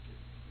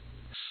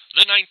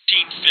The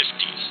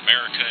 1950s,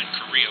 America and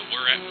Korea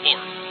were at war.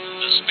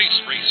 The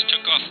space race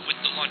took off with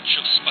the launch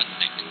of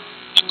Sputnik.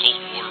 The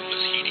Cold War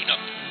was heating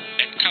up,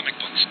 and comic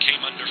books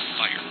came under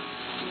fire.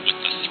 With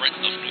the threat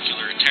of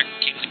nuclear attack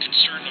came the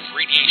concern of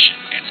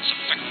radiation and its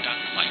effect on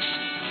life.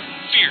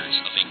 Fears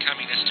of a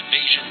communist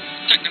invasion,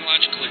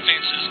 technological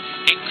advances,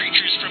 and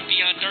creatures from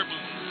beyond our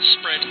moon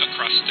spread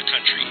across the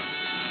country.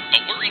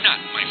 But worry not,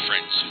 my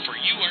friends, for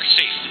you are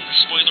safe in the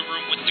spoiler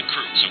room with the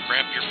crew, so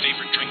grab your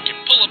favorite drink and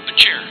pull up a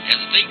chair as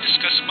they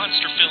discuss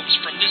monster films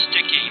from this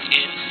decade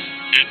in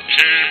It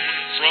Came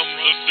from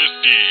the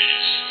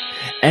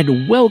 50s.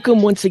 And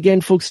welcome once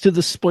again, folks, to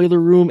the spoiler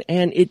room,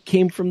 and It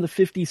Came from the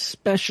 50s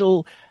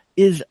special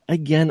is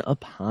again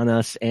upon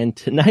us. And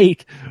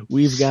tonight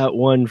we've got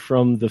one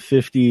from the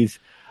 50s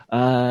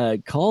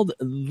called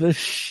The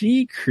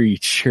She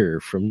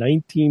Creature from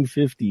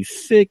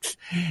 1956.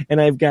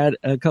 And I've got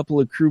a couple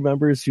of crew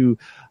members who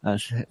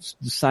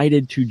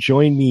decided to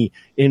join me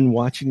in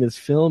watching this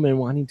film and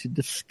wanting to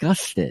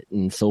discuss it.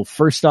 And so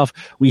first off,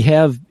 we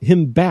have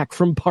him back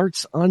from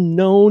Parts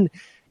Unknown.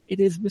 It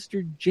is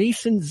Mr.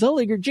 Jason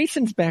Zulliger.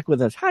 Jason's back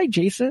with us. Hi,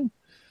 Jason.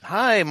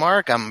 Hi,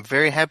 Mark. I'm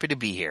very happy to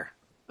be here.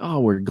 Oh,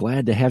 we're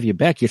glad to have you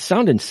back. You're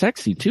sounding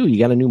sexy, too. You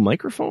got a new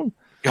microphone?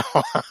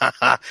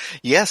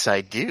 Yes,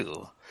 I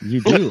do.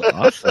 You do.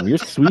 Awesome. Your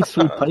sweet,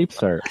 sweet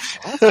pipes are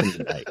awesome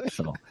tonight.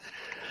 So,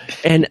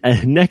 and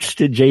next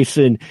to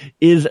Jason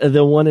is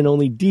the one and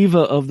only diva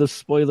of the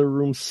spoiler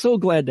room. So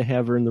glad to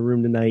have her in the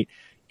room tonight.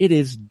 It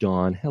is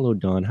Dawn. Hello,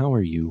 Dawn. How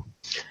are you?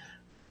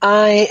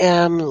 I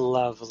am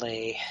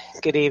lovely.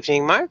 Good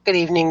evening, Mark. Good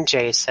evening,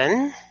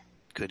 Jason.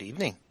 Good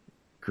evening.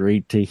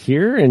 Great to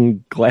hear,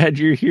 and glad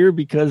you're here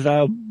because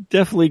I'm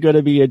definitely going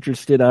to be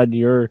interested on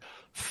your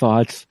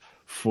thoughts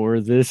for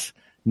this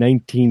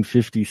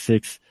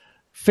 1956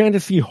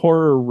 fantasy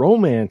horror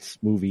romance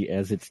movie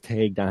as it's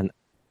tagged on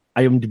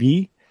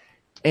IMDb.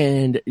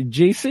 And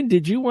Jason,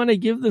 did you want to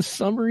give the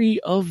summary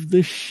of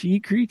The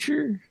She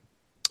Creature?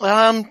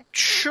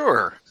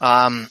 Sure.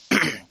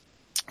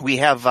 We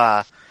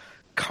have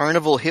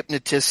carnival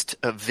hypnotist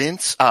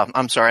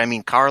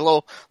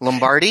Carlo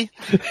Lombardi.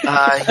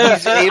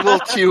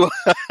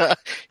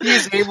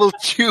 He's able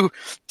to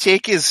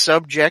take his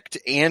subject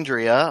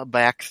Andrea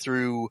back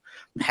through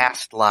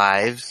past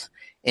lives,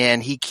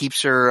 and he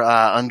keeps her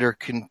under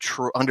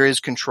his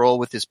control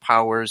with his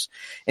powers,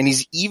 and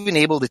he's even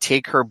able to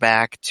take her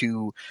back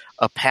to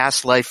a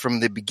past life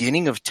from the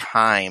beginning of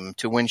time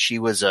to when she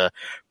was a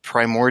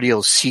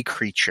primordial sea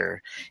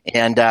creature.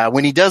 And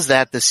when he does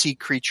that, the sea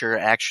creature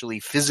actually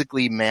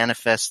physically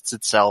manifests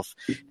itself,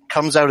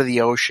 comes out of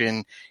the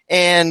ocean,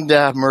 and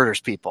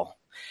murders people.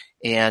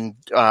 And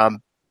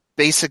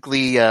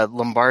basically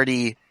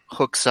Lombardi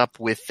hooks up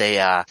with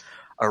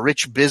a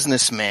rich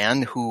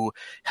businessman who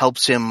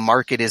helps him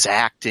market his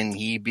act, and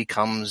he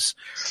becomes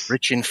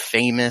rich and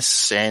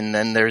famous. And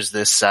then there's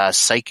this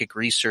psychic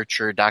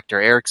researcher, Dr.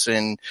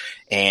 Erickson,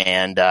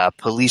 and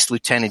police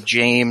lieutenant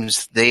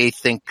James. They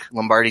think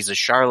Lombardi's a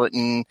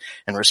charlatan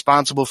and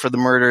responsible for the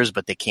murders,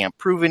 but they can't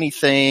prove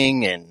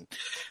anything. And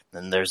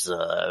then there's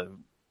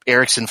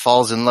Erickson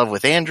falls in love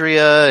with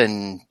Andrea,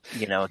 and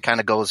it kind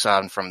of goes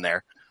on from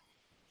there.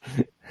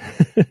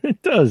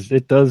 It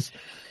does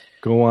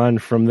go on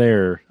from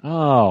there.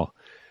 Oh,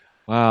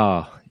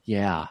 wow.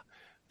 Yeah.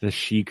 The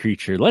She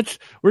Creature.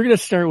 We're going to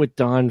start with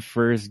Dawn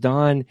first.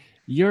 Dawn,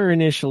 your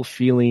initial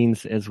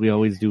feelings, as we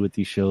always do with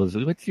these shows,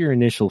 what's your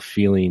initial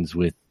feelings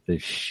with The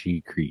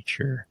She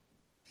Creature?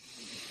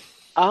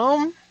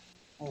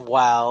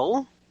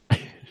 Well,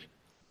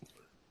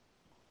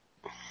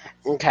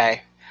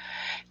 okay.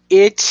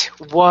 It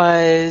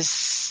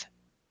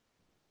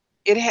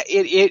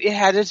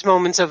had its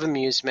moments of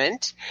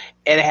amusement.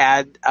 It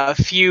had a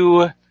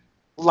few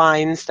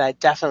lines that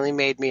definitely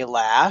made me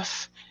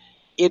laugh.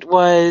 It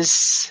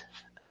was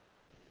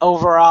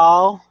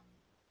overall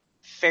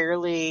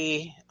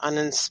fairly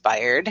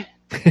uninspired.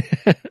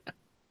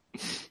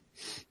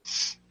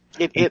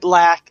 It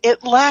lacked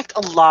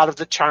a lot of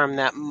the charm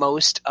that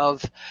most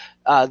of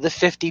the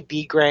 50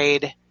 B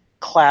grade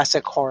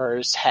classic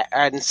horrors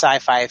and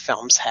sci-fi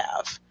films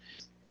have.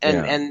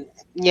 And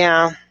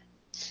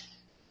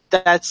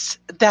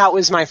that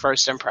was my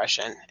first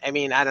impression. I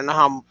mean, I don't know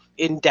how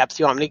in depth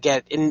you want me to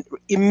get in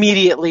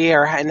immediately,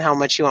 and how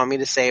much you want me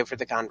to save for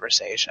the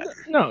conversation.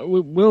 No,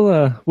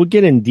 we'll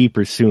get in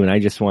deeper soon. I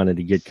just wanted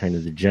to get kind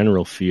of the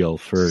general feel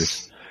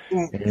first.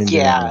 And,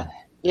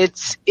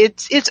 it's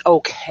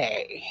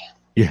okay.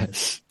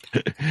 Yes.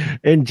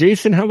 And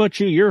Jason, how about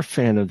you? You're a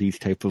fan of these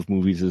type of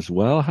movies as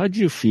well. How'd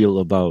you feel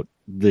about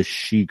The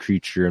She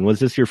Creature, and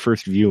was this your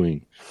first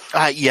viewing?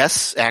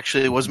 Yes,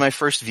 actually, it was my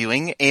first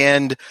viewing,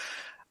 and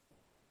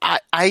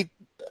I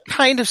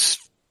kind of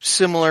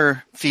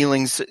similar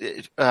feelings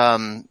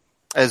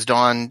as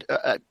Dawn.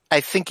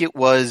 I think it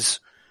was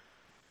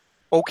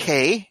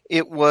okay.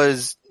 It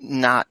was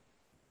not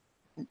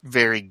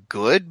very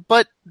good,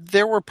 but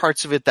there were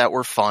parts of it that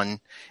were fun,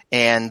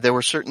 and there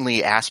were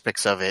certainly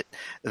aspects of it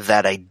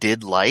that I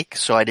did like,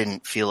 so I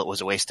didn't feel it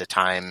was a waste of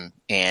time.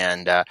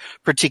 And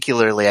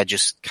particularly, I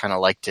just kind of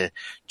like to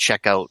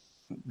check out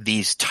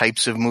these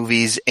types of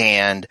movies,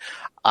 and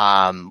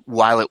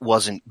while it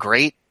wasn't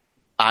great,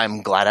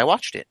 I'm glad I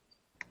watched it.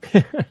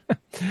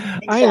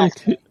 I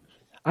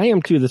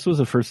am too. This was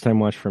a first time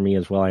watch for me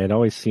as well. I had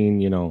always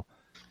seen,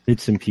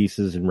 bits and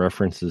pieces and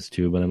references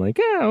to, but I'm like,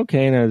 yeah,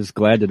 okay. And I was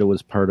glad that it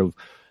was part of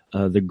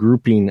the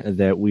grouping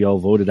that we all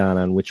voted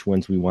on which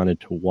ones we wanted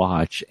to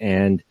watch.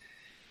 And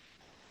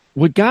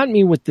what got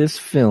me with this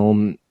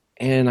film,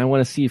 and I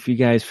want to see if you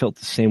guys felt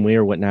the same way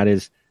or whatnot,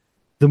 is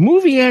the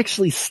movie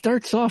actually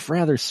starts off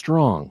rather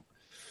strong.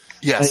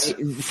 Yes.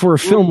 For a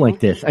film like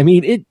this. I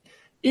mean,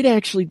 it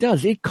actually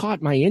does. It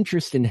caught my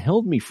interest and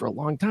held me for a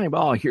long time.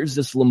 Oh, here's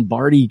this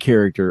Lombardi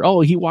character. Oh,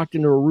 he walked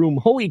into a room.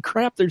 Holy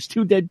crap, there's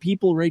 2 dead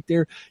people right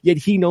there, yet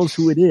he knows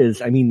who it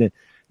is. I mean,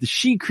 the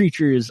she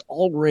creature is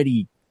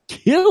already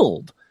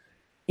killed,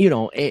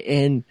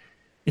 and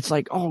it's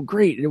like, oh,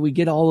 great. We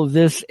get all of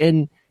this.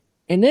 And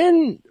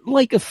then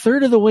like a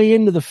third of the way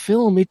into the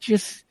film, it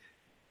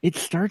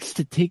starts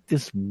to take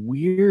this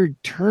weird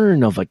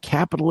turn of a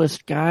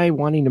capitalist guy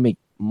wanting to make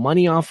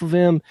money off of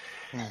him,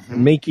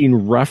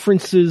 making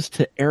references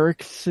to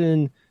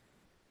Erickson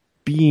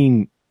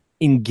being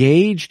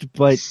engaged,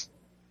 but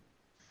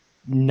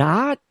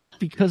not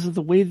because of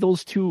the way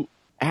those two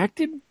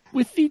acted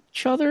with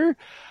each other.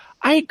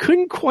 I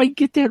couldn't quite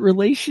get that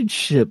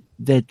relationship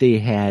that they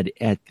had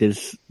at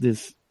this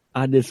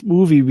on this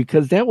movie,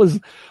 because that was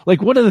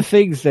like one of the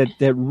things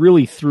that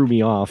really threw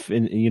me off.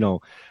 And,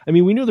 I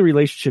mean, we knew the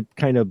relationship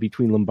kind of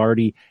between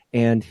Lombardi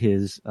and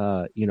his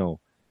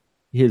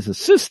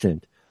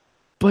assistant,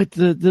 but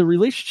the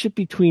relationship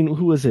between,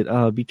 who was it?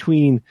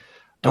 Between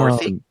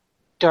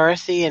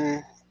Dorothy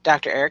and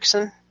Dr.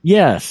 Erickson.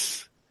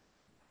 Yes.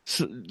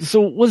 So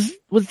was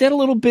that a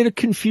little bit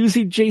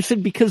confusing,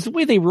 Jason? Because the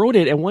way they wrote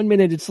it, at one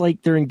minute it's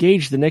like they're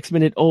engaged, the next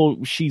minute,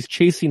 oh, she's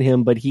chasing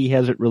him, but he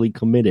hasn't really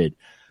committed.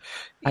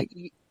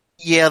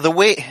 Yeah, the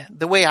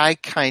way I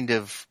kind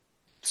of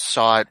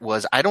saw it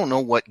was, I don't know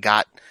what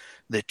got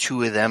the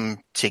two of them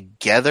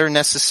together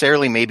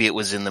necessarily. Maybe it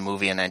was in the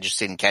movie and I just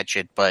didn't catch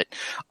it. But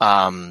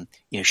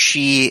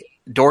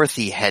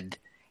Dorothy had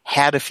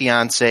a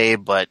fiance,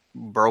 but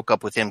broke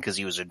up with him because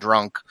he was a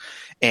drunk,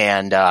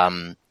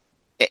 and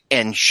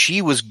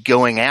she was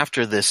going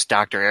after this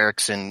Dr.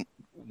 Erickson,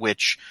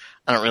 which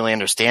I don't really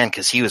understand,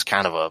 because he was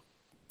kind of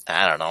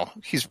I don't know,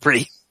 he's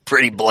pretty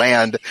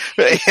bland,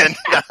 and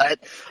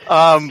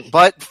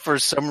but for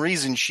some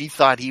reason she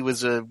thought he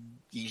was a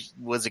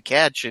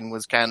catch,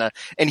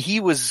 and he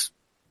was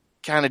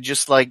kind of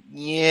just like,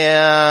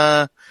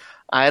 yeah,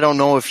 I don't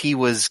know if he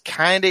was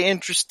kind of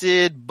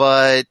interested,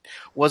 but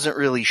wasn't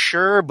really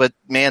sure. But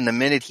man, the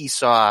minute he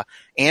saw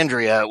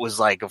Andrea, it was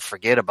like,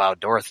 forget about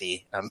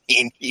Dorothy. I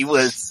mean, he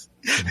was.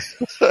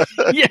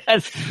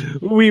 Yes,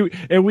 we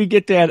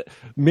get that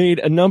made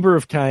a number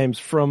of times,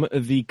 from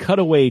the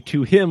cutaway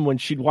to him when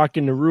she'd walk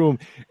in the room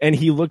and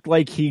he looked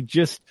like he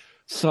just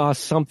saw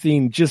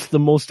something, just the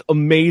most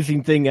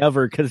amazing thing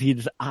ever, because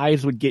his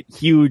eyes would get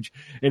huge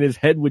and his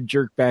head would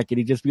jerk back and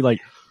he'd just be like,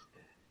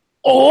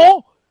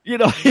 oh, it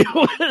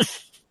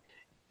was.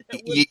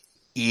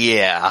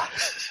 Yeah.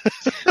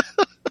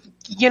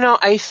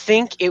 I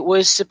think it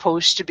was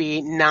supposed to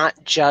be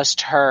not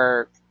just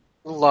her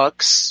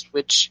looks,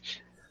 which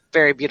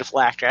very beautiful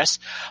actress,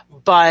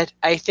 but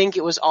I think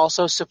it was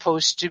also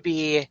supposed to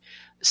be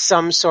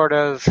some sort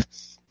of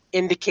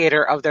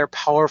indicator of their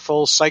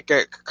powerful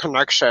psychic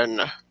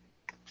connection.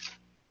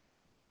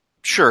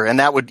 Sure, and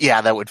that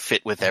would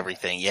fit with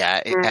everything.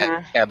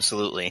 Yeah,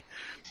 absolutely.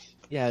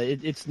 Yeah,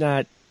 it's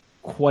not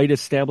quite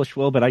established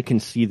well, but I can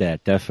see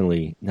that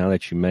definitely now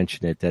that you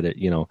mention it, that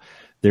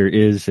there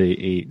is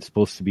a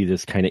supposed to be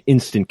this kind of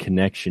instant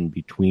connection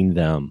between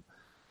them.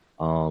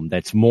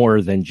 That's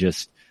more than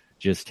just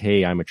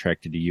hey, I'm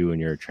attracted to you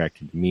and you're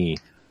attracted to me,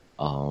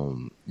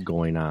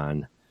 going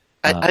on.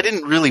 I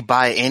didn't really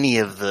buy any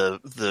of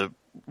the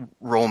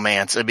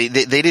romance. I mean,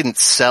 they didn't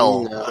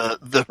sell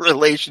the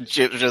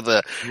relationships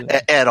or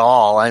at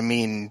all. I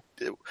mean,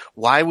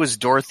 why was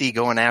Dorothy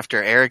going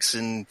after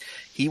Erickson?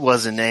 He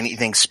wasn't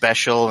anything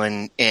special,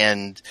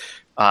 and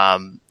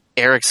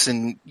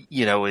Erickson,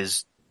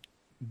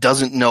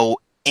 doesn't know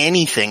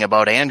anything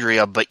about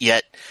Andrea, but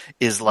yet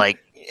is like.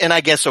 And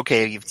I guess,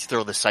 okay, you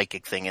throw the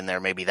psychic thing in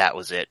there, maybe that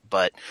was it.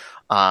 But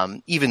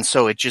even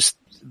so, it just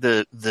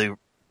the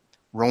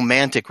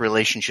romantic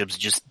relationships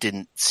just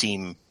didn't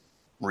seem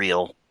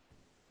real.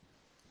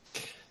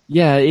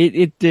 Yeah,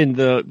 it didn't.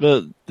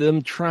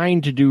 Them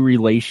trying to do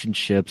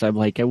relationships, I'm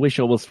like, I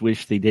almost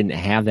wish they didn't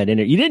have that in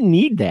it. You didn't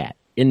need that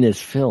in this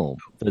film.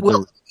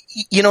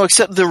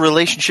 Except the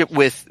relationship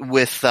with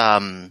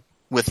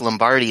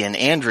Lombardi and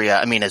Andrea.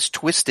 I mean, as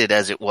twisted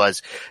as it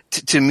was,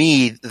 to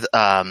me,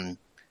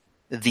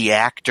 the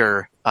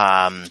actor,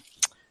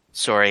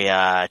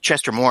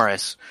 Chester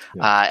Morris,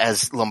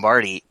 as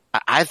Lombardi,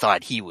 I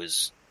thought he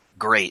was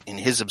great in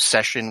his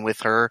obsession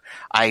with her.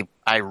 I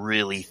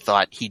really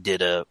thought he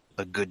did a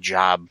good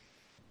job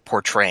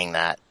portraying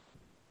that.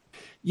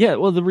 Yeah,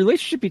 well, the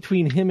relationship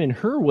between him and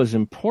her was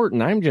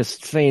important. I'm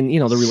just saying,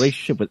 the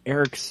relationship with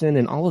Erickson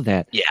and all of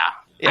that. Yeah.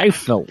 I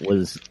felt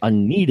was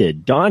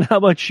unneeded. Dawn, how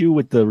about you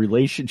with the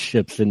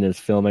relationships in this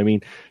film? I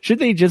mean, should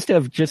they just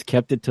have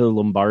kept it to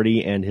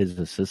Lombardi and his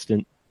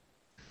assistant?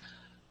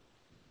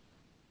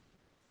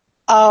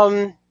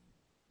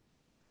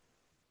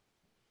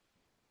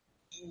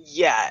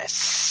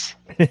 Yes.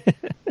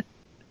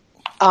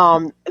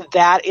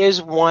 That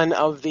is one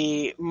of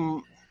the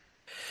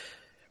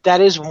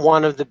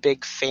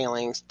big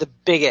failings, the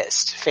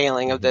biggest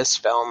failing of this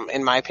film,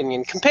 in my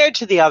opinion, compared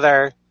to the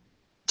other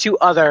two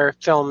other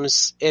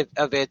films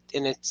of it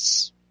in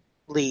its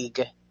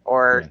league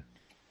or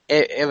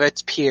of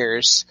its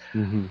peers.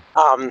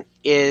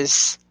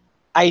 Is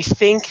I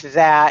think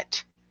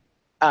that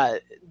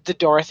the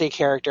Dorothy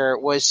character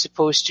was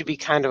supposed to be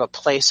kind of a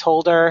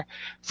placeholder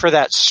for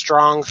that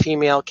strong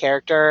female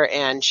character,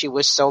 and she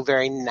was so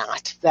very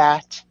not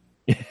that.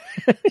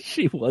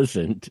 She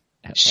wasn't.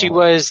 She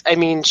was. I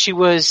mean, she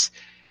was.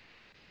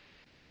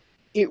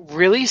 It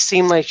really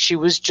seemed like she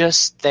was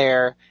just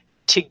there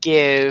to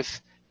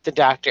give the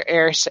Dr.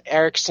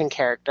 Erickson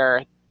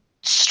character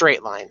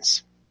straight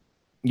lines.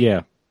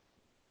 Yeah.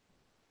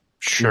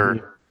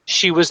 Sure.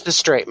 She was the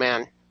straight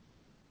man.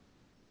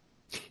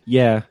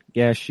 Yeah,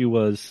 she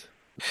was.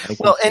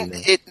 Well, and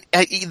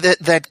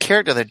that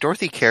character, that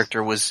Dorothy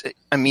character was,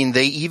 I mean,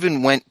 they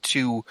even went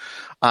to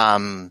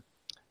the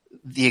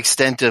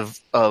extent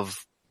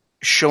of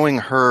showing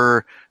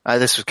her,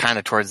 this was kind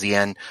of towards the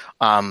end,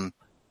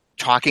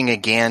 talking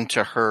again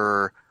to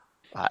her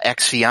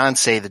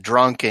ex-fiance, the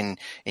drunk, and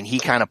he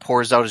kind of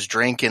pours out his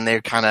drink, and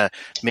they're kind of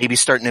maybe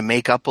starting to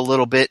make up a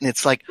little bit, and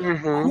it's like,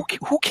 who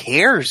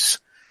cares?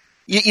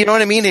 You know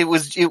what I mean? It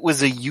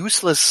was a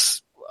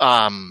useless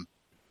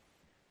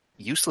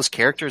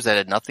characters that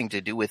had nothing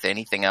to do with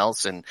anything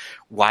else, and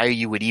why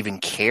you would even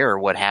care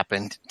what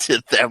happened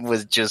to them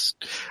was just,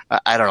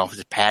 I don't know if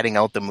it's padding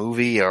out the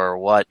movie or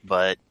what,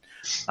 but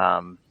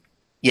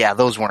yeah,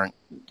 those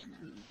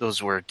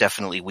were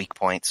definitely weak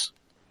points.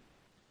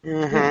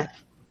 And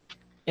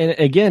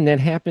again, that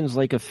happens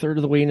like a third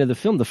of the way into the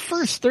film. The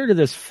first third of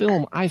this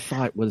film I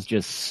thought was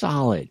just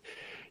solid.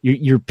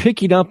 You're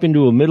picking up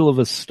into the middle of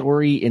a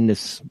story in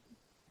this,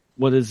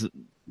 what is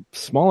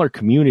smaller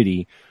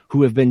community,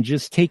 who have been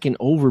just taken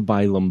over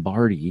by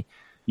Lombardi.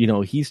 You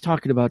know, he's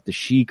talking about the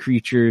she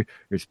creature.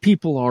 There's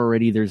people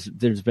already. There's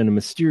been a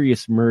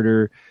mysterious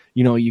murder.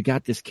 You know, you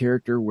got this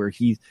character where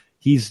he's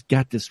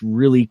got this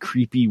really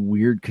creepy,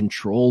 weird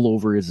control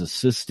over his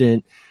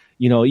assistant.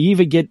 You know, you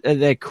even get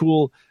that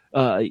cool,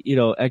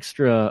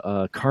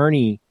 extra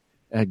Carney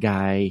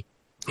guy.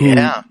 Who,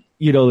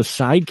 you know, the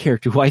side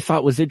character who I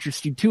thought was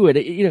interesting too. And,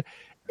 you know,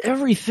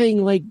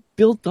 everything like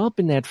built up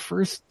in that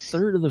first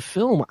third of the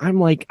film. I'm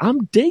like,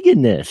 I'm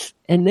digging this.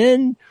 And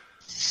then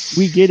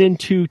we get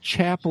into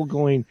Chapel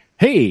going,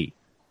 hey,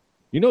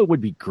 you know, it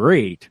would be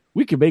great.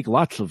 We could make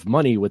lots of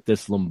money with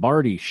this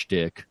Lombardi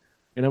shtick.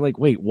 And I'm like,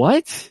 wait,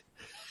 what?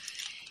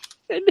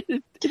 And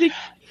it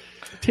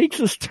takes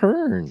this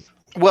turn.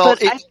 Well,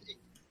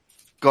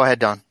 go ahead,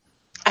 Don.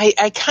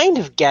 I kind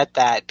of get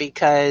that,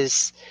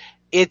 because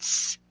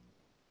it's,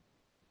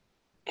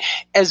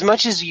 as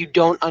much as you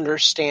don't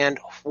understand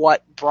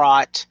what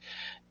brought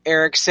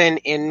Erickson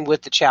in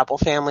with the Chapel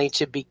family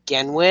to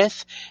begin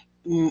with,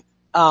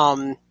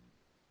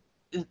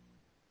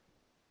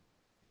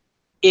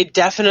 it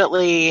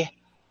definitely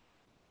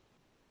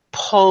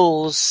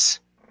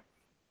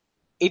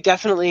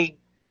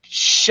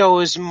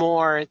shows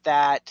more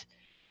that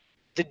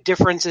the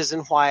differences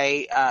in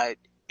why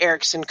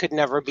Erickson could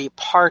never be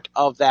part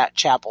of that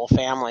Chapel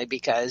family,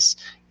 because,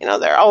 you know,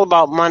 they're all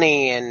about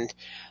money and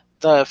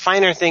the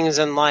finer things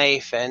in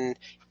life, and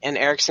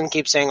Erickson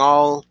keeps saying,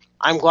 "Oh,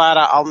 I'm glad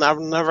I'll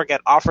never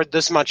get offered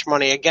this much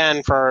money again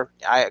because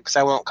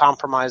I won't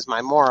compromise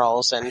my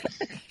morals." And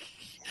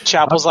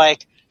Chapel's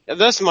like,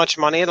 "This much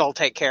money, it'll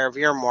take care of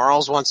your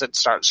morals once it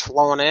starts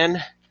flowing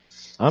in."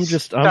 I'm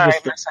sorry,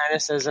 my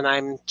sinuses, and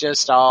I'm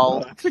just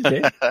all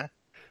okay.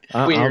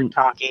 weird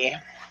talky.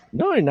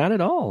 No, not at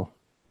all.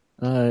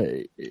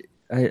 I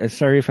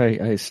sorry if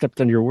I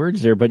stepped on your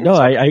words there, but no,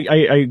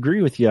 I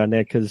agree with you on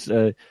that, because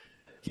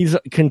he's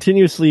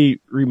continuously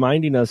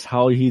reminding us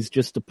how he's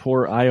just a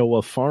poor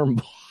Iowa farm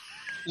boy.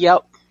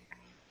 Yep.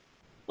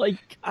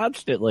 Like,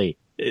 constantly.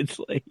 It's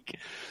like,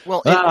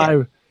 well,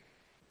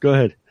 go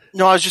ahead.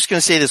 No, I was just going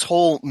to say this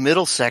whole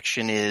middle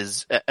section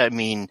is, I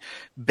mean,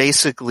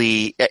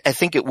 basically, I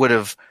think it would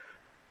have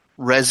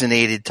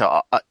resonated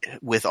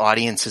with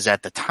audiences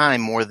at the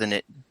time more than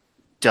it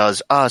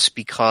does us,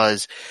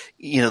 because,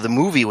 you know, the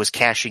movie was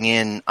cashing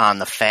in on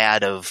the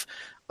fad of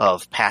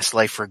past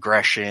life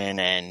regression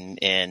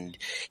and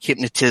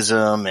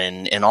hypnotism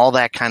and all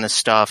that kind of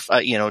stuff.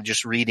 You know,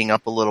 just reading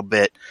up a little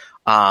bit.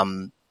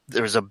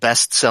 There was a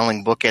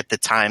best-selling book at the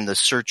time, The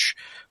Search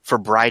for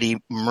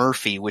Bridey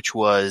Murphy, which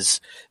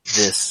was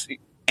this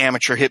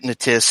amateur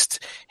hypnotist,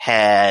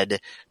 had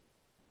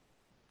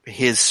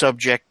his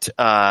subject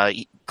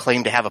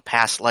claimed to have a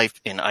past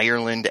life in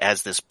Ireland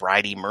as this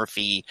Bridie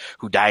Murphy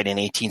who died in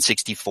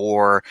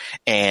 1864,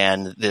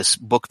 and this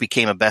book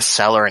became a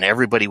bestseller and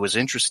everybody was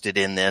interested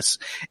in this.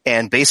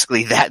 And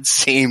basically that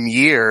same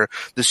year,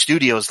 the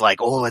studio's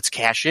like, oh, let's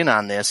cash in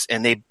on this.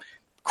 And they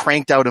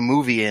cranked out a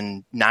movie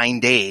in 9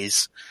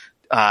 days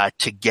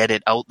to get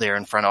it out there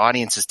in front of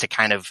audiences to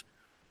kind of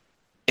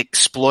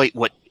exploit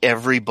what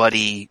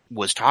everybody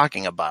was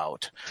talking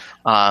about.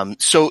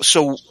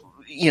 So,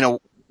 you know,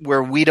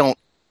 where we don't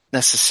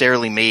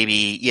necessarily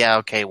maybe, yeah,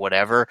 okay,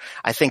 whatever.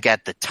 I think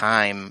at the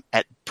time,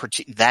 at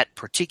that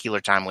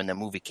particular time when the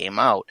movie came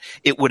out,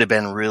 it would have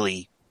been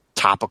really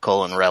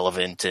topical and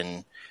relevant,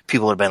 and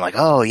people would have been like,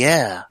 oh,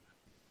 yeah.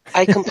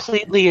 I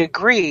completely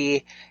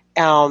agree.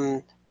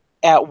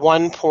 At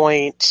one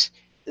point,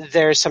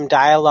 there's some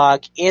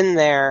dialogue in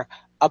there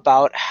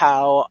about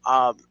how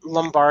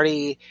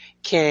Lombardi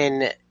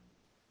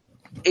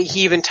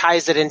he even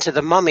ties it into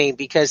the Mummy,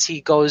 because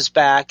he goes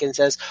back and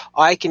says,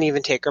 oh, I can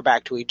even take her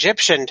back to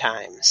Egyptian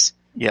times.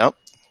 Yep.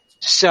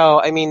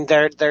 So, I mean,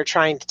 they're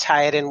trying to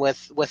tie it in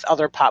with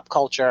other pop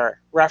culture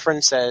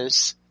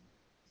references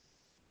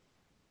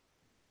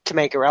to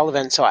make it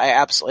relevant. So I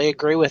absolutely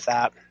agree with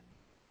that.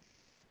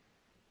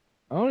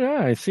 Oh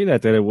yeah, I see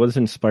that it was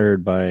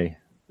inspired by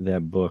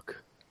that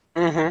book.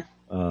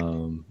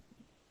 Mm-hmm.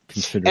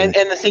 Considering...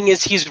 And the thing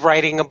is, he's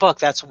writing a book.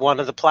 That's one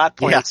of the plot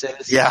points.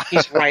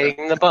 He's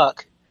writing the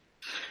book.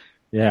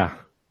 Yeah.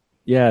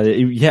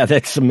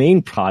 That's the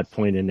main plot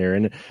point in there.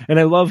 And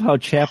I love how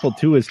Chapel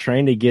too is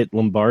trying to get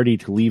Lombardi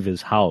to leave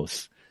his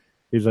house.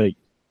 He's like,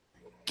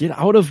 get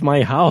out of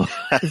my house.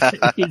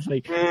 He's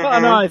like, oh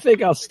no, I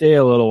think I'll stay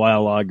a little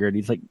while longer. And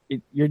he's like,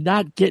 you're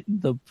not getting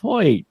the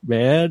point,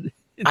 man.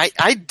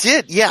 I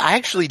did. Yeah, I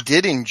actually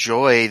did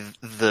enjoy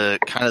the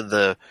kind of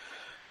the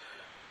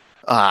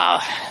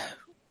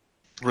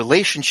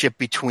relationship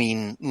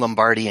between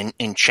Lombardi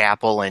and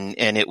Chapel,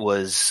 and it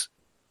was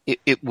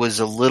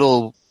a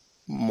little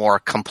more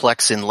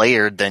complex and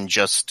layered than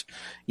just,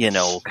 you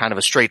know, kind of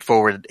a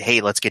straightforward,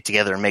 hey, let's get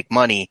together and make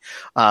money,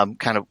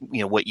 kind of,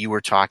 you know, what you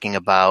were talking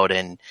about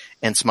and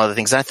some other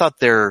things. I thought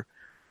the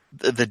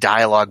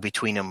dialogue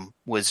between them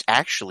was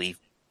actually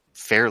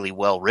fairly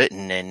well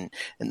written, and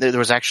there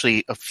was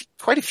actually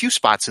quite a few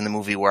spots in the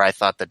movie where I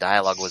thought the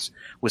dialogue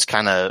was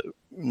kind of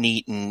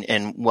neat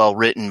and well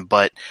written,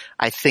 but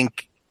I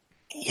think,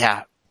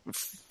 yeah,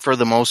 for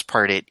the most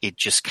part, it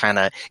just kind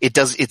of,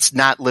 it's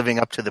not living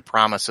up to the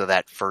promise of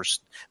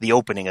the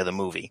opening of the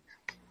movie.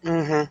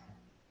 Mm-hmm.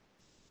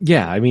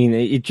 Yeah, I mean,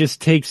 it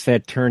just takes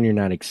that turn you're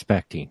not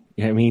expecting.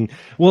 I mean,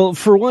 well,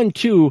 for one,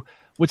 too,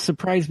 what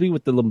surprised me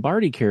with the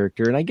Lombardi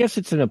character, and I guess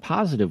it's in a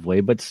positive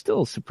way, but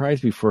still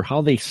surprised me for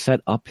how they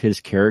set up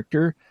his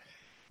character,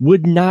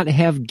 would not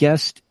have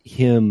guessed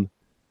him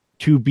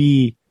to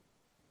be,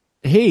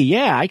 hey,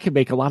 yeah, I could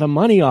make a lot of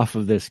money off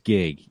of this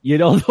gig. You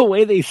know, the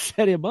way they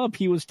set him up,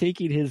 he was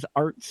taking his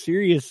art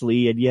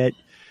seriously, and yet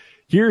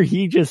here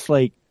he just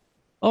like,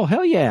 oh,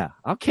 hell yeah,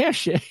 I'll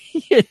cash it.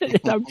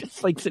 And I'm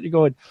just like sitting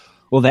going,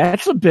 well,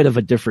 that's a bit of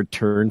a different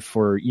turn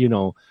for, you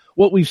know,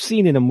 what we've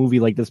seen in a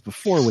movie like this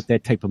before with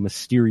that type of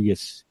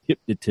mysterious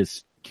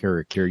hypnotist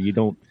character. You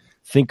don't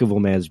think of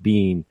him as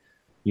being,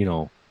 you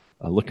know,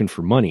 looking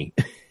for money.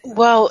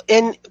 Well,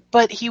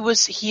 but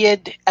he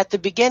had at the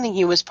beginning,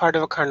 he was part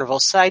of a carnival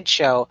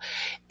sideshow,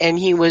 and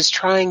he was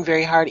trying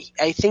very hard.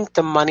 I think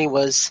the money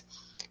was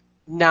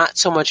not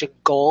so much a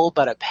goal,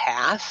 but a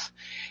path.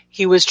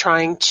 He was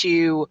trying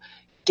to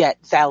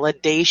get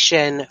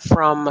validation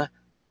from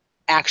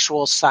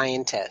actual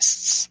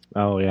scientists.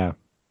 Oh, yeah.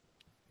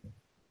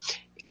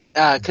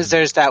 Because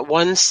there's that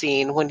one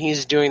scene when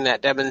he's doing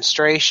that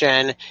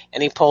demonstration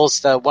and he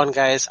pulls the one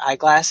guy's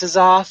eyeglasses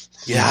off.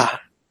 Yeah.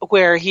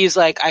 Where he's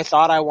like, I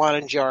thought I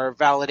wanted your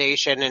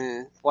validation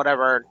and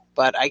whatever,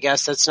 but I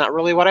guess that's not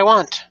really what I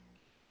want.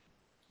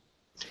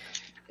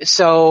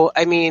 So,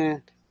 I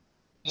mean,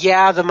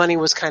 yeah, the money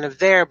was kind of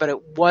there, but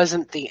it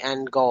wasn't the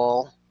end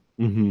goal.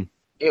 Mm-hmm.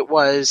 It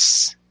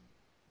was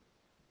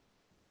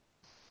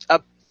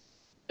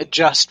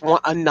just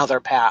another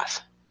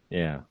path.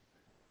 Yeah.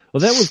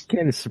 Well, that was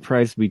kind of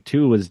surprised me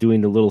too, was doing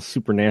the little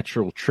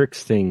supernatural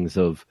tricks things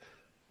of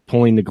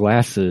pulling the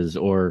glasses,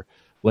 or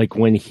like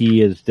when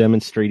he is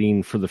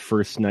demonstrating for the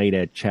first night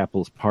at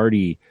Chapel's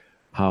party,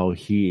 how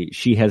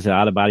she has an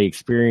out-of-body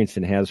experience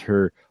and has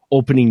her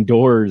opening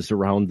doors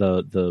around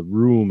the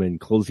room and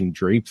closing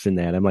drapes and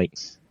that. I'm like,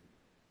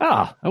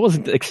 I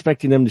wasn't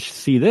expecting them to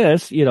see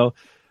this. You know,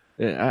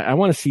 I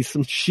want to see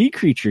some she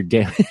creature,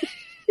 damn it.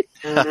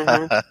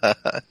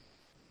 Mm-hmm.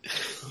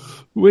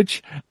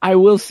 Which I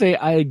will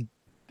say,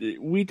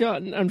 we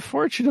don't,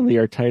 unfortunately,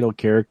 our title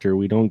character,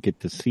 we don't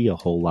get to see a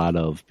whole lot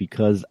of,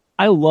 because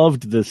I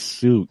loved this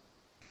suit.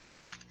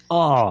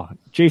 Oh,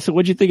 Jason,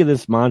 what'd you think of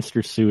this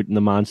monster suit and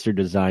the monster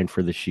design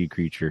for the she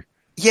creature?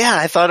 Yeah,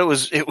 I thought it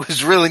was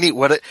really neat.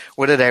 What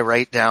did I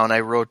write down?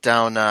 I wrote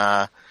down,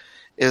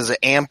 it was an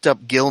amped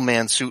up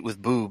Gilman suit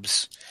with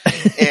boobs.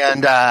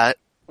 And,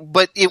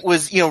 but it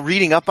was, you know,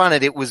 reading up on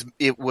it, it was,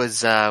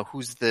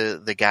 who's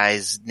the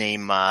guy's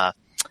name,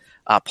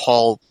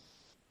 Paul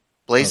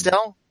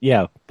Blaisdell.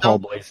 Yeah, Paul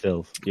No.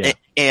 Blaisdell. Yeah.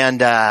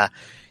 And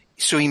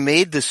so he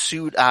made the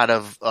suit out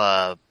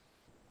of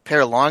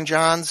pair of long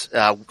johns,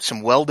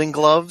 some welding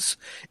gloves,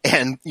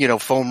 and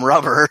foam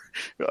rubber,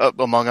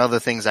 among other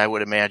things, I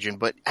would imagine.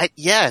 But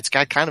it's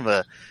got kind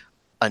of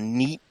a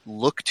neat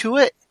look to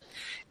it,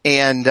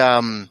 and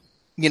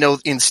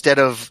instead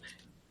of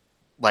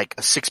like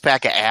a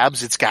 6-pack of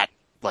abs, it's got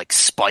like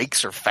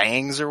spikes or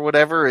fangs or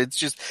whatever. It's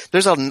just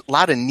there's a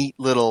lot of neat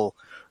little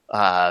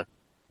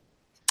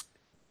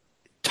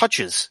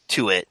touches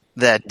to it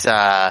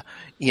that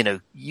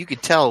you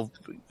could tell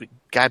the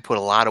guy put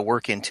a lot of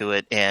work into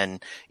it,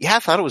 and I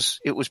thought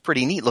it was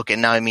pretty neat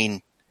looking. Now, I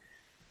mean,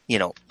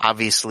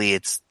 obviously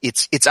it's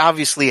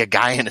obviously a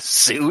guy in a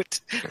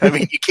suit. I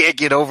mean, you can't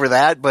get over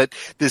that, but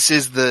this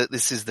is the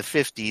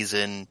 50s,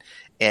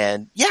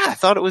 and I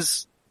thought it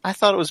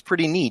was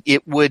pretty neat.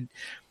 It would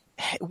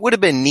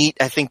have been neat,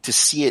 I think, to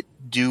see it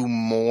do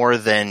more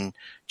than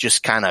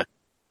just kind of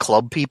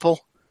club people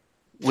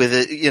with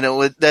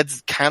it.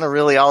 That's kind of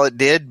really all it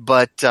did,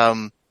 but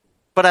I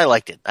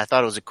liked it. I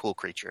thought it was a cool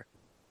creature.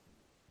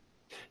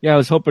 Yeah, I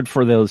was hoping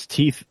for those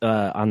teeth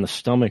on the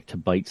stomach to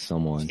bite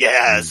someone.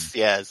 Yes.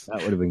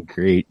 That would have been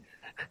great.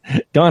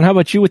 Don, how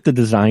about you with the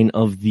design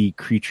of the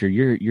creature?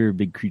 You're a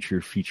big creature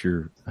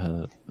feature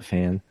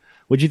fan.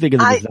 What'd you think of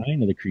the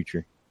design of the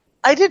creature?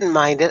 I didn't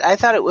mind it. I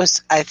thought it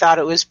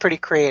was pretty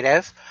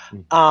creative.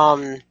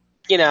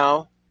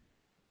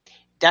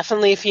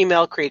 Definitely a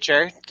female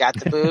creature. Got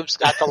the boobs,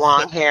 got the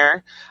long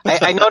hair.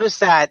 I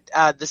noticed that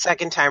the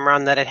second time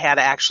around that it had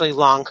actually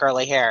long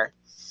curly hair.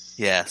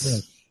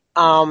 Yes.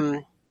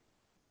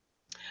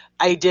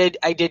 I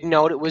did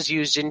note it was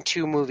used in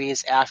 2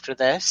 movies after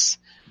this.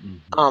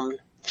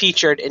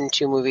 Featured in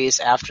 2 movies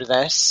after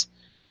this.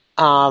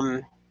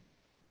 I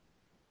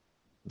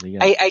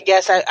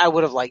guess I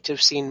would have liked to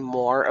have seen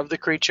more of the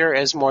creature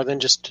as more than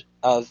just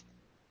a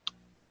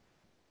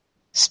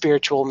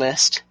spiritual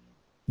mist.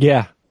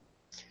 Yeah.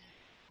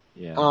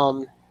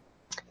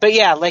 But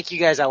yeah, like you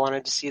guys, I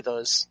wanted to see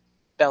those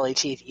belly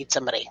teeth eat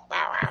somebody.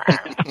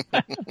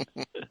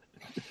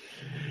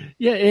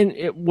 Yeah,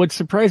 and what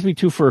surprised me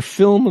too, for a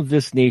film of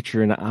this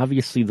nature, and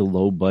obviously the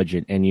low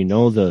budget, and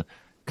the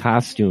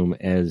costume,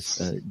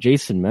 as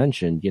Jason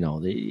mentioned,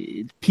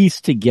 they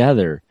pieced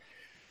together.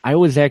 I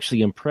was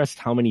actually impressed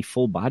how many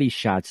full body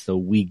shots though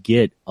we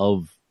get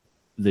of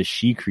the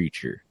she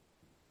creature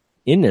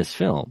in this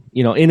film.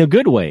 In a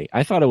good way.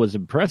 I thought it was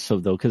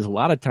impressive though, because a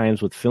lot of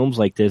times with films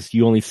like this,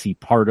 you only see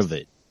part of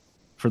it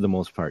for the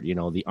most part.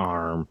 The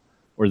arm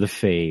or the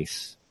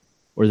face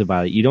or the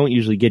body. You don't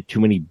usually get too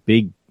many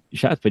big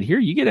shots, but here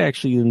you get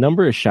actually a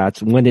number of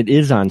shots when it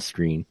is on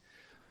screen,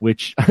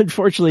 which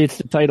unfortunately it's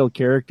the title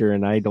character,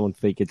 and I don't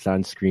think it's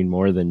on screen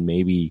more than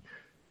maybe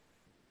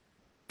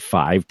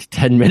 5 to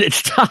 10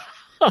 minutes tops.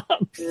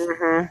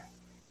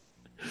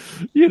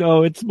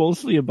 It's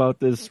mostly about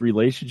this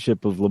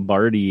relationship of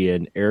Lombardi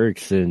and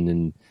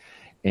Erickson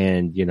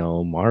and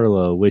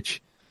Marla,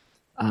 which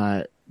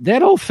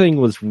that whole thing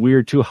was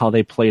weird too, how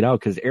they played out,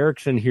 because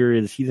Erickson here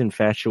he's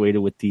infatuated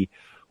with the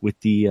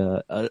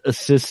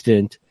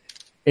assistant.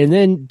 And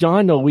then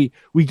Dono, we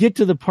get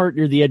to the part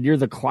near the end, near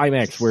the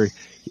climax, where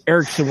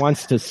Erickson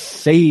wants to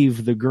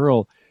save the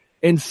girl,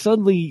 and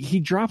suddenly he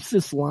drops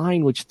this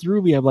line which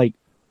threw me. I'm like,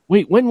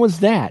 wait, when was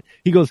that?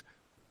 He goes,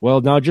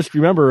 well, now just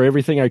remember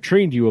everything I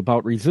trained you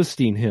about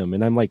resisting him.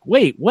 And I'm like,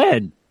 wait,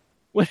 when?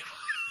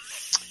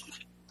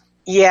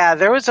 Yeah,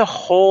 there was a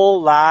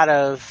whole lot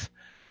of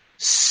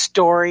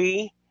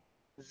story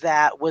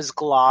that was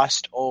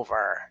glossed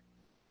over.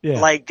 Yeah.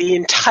 Like the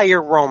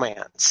entire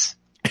romance.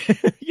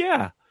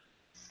 Yeah.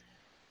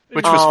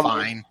 Which was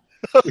fine.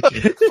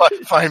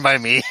 Fine by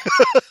me.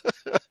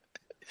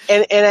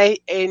 and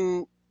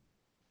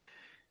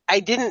I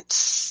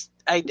didn't,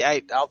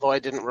 although I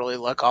didn't really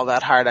look all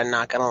that hard, I'm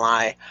not going to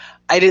lie.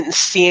 I didn't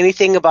see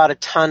anything about a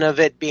ton of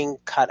it being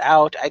cut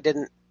out. I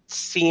didn't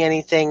see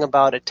anything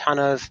about a ton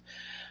of,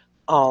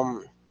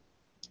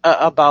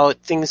 about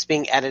things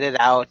being edited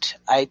out.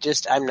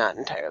 I'm not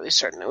entirely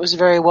certain. It was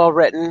very well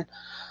written.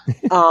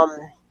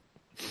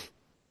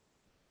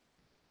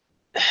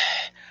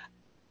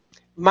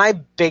 My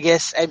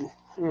biggest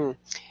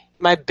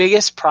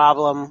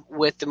problem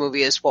with the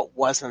movie is what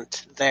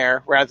wasn't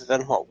there rather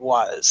than what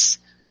was.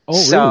 Oh,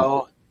 so,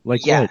 really?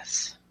 Like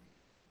yes.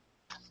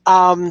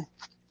 I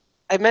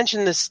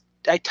mentioned this,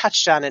 I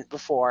touched on it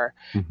before.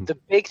 Mm-hmm. The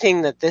big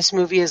thing that this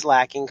movie is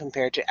lacking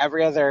compared to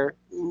every other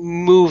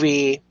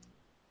movie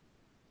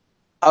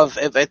of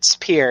its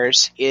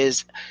peers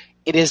is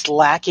it is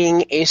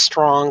lacking a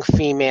strong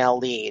female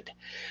lead.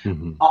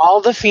 Mm-hmm.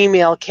 All the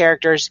female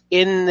characters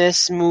in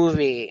this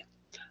movie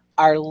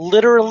are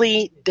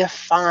literally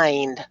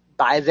defined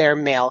by their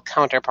male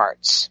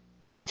counterparts.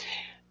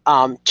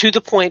 To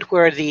the point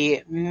where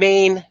the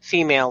main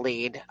female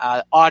lead,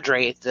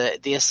 Audrey,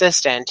 the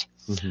assistant,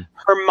 mm-hmm.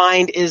 her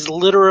mind is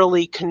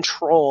literally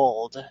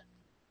controlled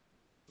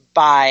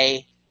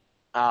by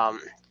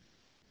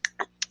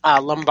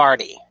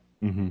Lombardi.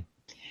 Mm-hmm.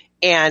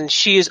 And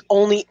she is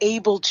only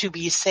able to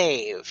be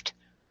saved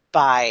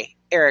by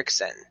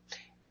Erickson.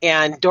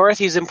 And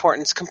Dorothy's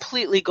importance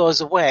completely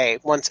goes away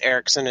once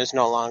Erickson is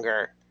no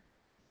longer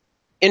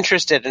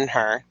interested in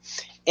her.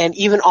 And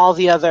even all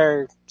the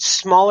other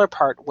smaller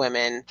part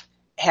women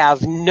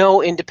have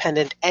no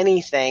independent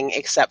anything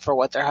except for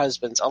what their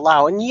husbands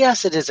allow. And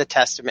yes, it is a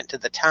testament to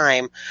the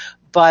time,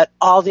 but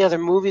all the other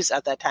movies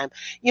at that time,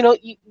 you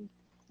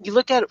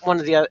look at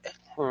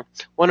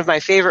one of my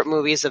favorite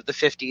movies of the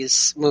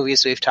 50s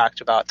movies we've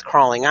talked about, The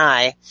Crawling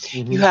Eye.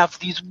 Mm-hmm. You have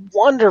these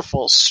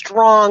wonderful,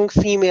 strong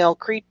female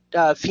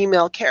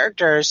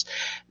characters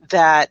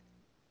that,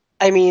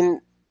 I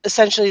mean,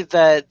 essentially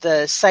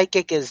the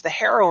psychic is the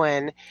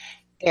heroine,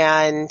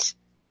 and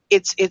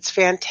it's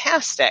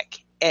fantastic.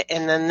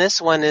 And then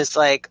this one is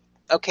like,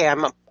 okay,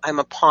 I'm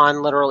a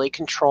pawn, literally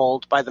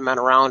controlled by the men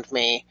around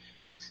me.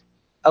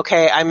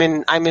 Okay, I'm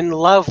in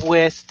love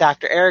with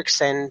Dr.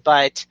 Erickson,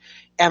 but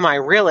am I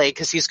really?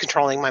 Because he's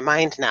controlling my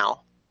mind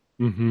now.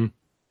 Mm-hmm.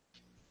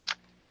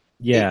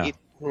 Yeah.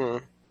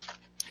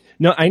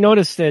 No, I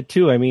noticed that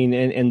too. I mean,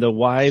 and the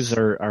wives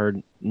are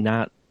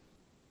not,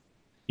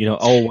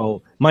 oh,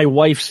 well, my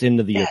wife's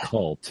into the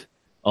occult.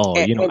 Oh,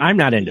 I'm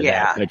not into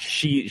that, but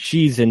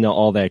she's into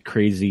all that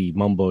crazy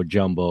mumbo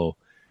jumbo.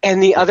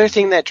 And the other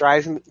thing that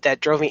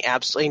drove me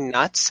absolutely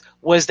nuts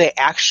was they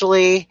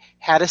actually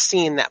had a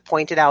scene that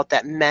pointed out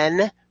that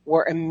men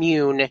were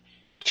immune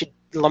to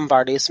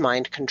Lombardi's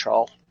mind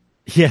control.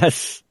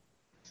 Yes.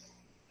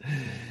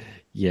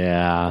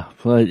 Yeah,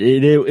 but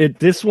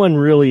this one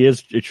really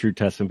is a true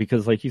testament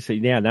because, like you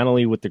said, not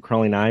only with The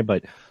Crawling Eye,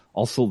 but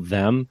also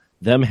them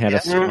had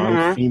a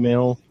strong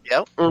female.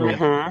 Yep.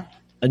 Mm-hmm.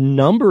 A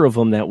number of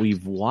them that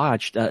we've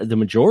watched, the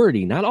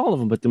majority, not all of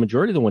them, but the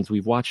majority of the ones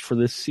we've watched for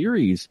this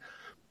series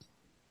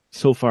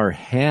so far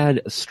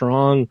had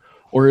strong,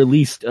 or at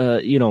least,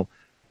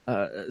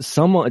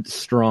 somewhat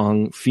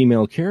strong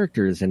female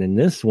characters. And in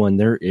this one,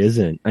 there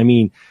isn't. I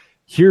mean,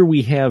 here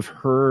we have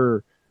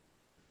her,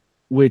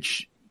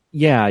 which,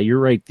 yeah,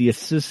 you're right. The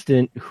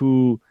assistant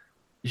who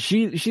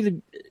she's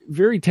a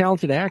very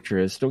talented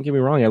actress. Don't get me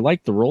wrong. I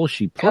like the role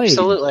she played.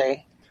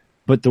 Absolutely.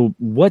 But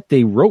what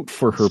they wrote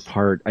for her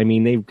part, I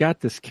mean, they've got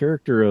this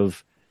character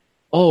of,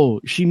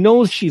 she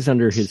knows she's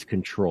under his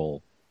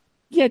control.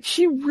 Yet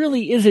she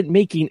really isn't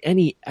making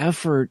any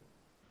effort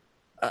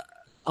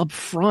up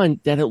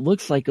front that it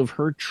looks like of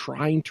her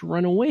trying to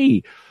run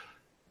away.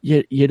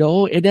 And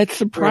that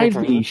surprised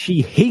me.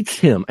 She hates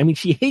him. I mean,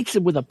 she hates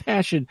him with a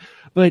passion,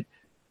 but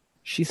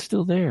she's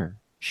still there.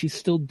 She's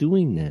still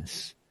doing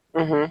this.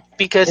 Mm-hmm.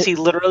 Because he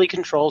literally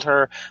controlled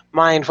her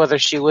mind, whether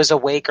she was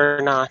awake or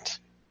not.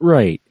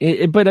 Right.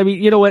 But I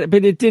mean, you know what?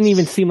 But it didn't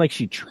even seem like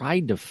she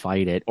tried to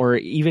fight it or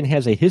even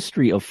has a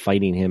history of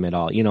fighting him at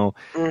all.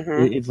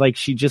 It's like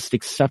she just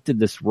accepted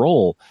this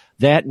role.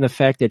 That and the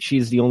fact that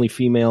she's the only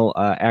female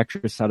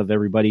actress out of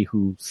everybody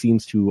who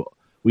seems to,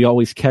 we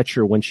always catch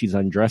her when she's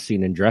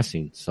undressing and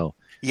dressing. So.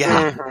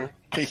 Yeah.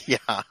 Yeah.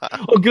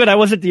 Oh, good. I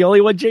wasn't the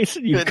only one,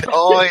 Jason.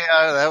 Oh,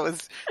 yeah. That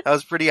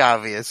was pretty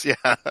obvious. Yeah.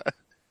 I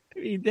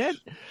mean, that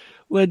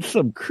led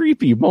some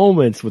creepy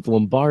moments with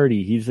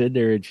Lombardi. He's in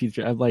there and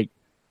I'm like,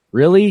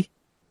 really?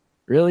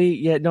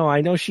 Yeah, no, I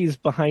know she's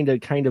behind a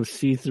kind of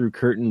see-through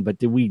curtain, but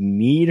do we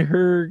need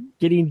her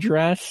getting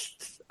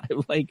dressed?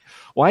 I'm like,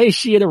 why is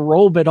she in a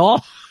robe at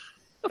all?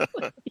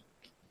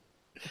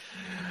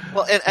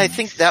 Well, and I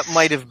think that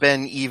might have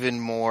been even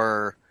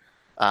more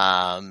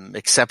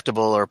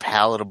acceptable or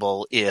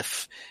palatable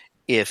if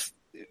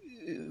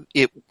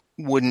it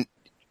wouldn't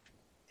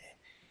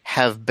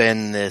have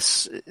been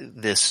this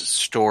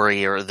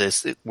story or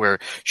this where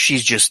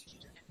she's just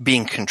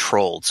being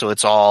controlled. So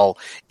it's all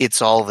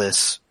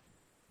this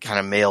kind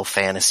of male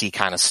fantasy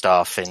kind of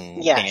stuff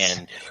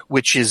and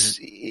which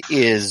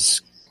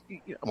is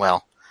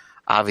well,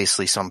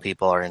 obviously some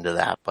people are into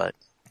that, but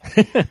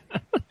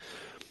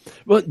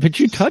well, but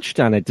you touched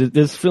on it.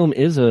 This film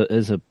is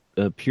a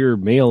pure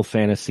male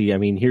fantasy. I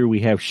mean, here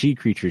we have she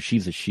creature.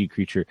 She's a she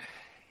creature,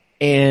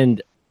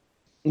 and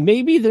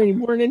maybe they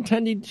weren't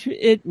intending to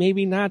it.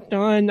 Maybe not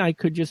done. I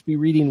could just be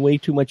reading way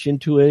too much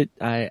into it.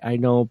 I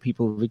know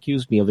people have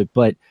accused me of it,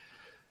 but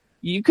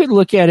you could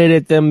look at it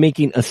at them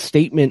making a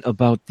statement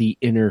about the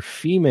inner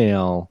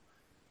female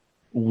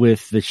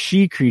with the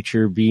she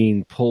creature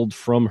being pulled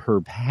from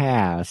her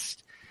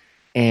past.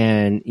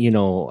 And,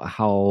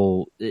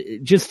 how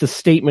just a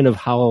statement of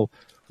how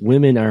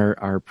women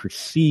are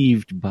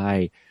perceived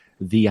by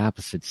the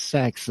opposite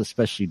sex,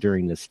 especially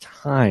during this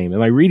time.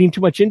 Am I reading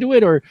too much into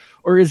it or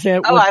is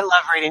that? I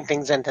love reading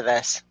things into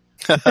this.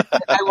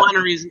 I want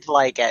a reason to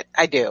like it.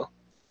 I do.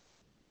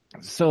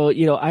 So,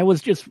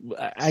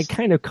 I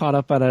kind of caught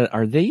up on it.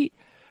 Are they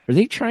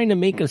trying to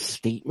make a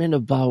statement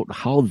about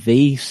how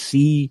they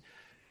see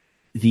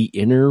the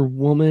inner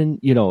woman,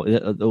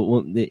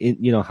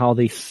 how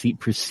they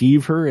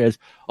perceive her as,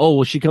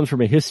 she comes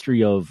from a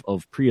history of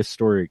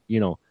prehistoric,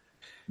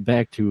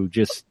 back to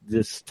just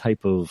this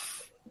type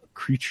of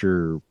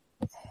creature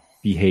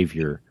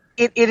behavior.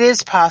 It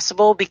is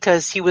possible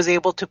because he was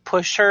able to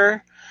push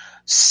her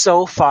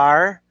so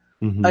far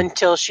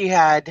until she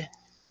had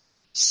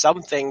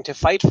something to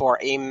fight for,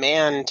 a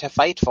man to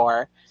fight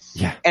for.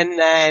 Yeah. And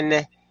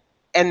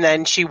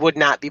then she would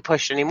not be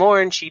pushed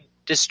anymore, and she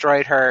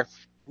destroyed her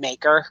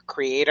maker,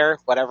 creator,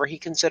 whatever he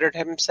considered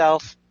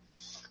himself.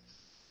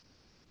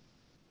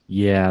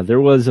 Yeah, there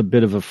was a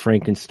bit of a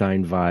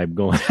Frankenstein vibe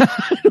going on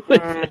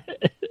with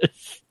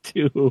this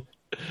too.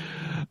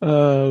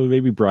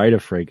 Maybe Bride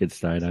of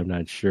Frankenstein, I'm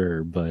not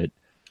sure, but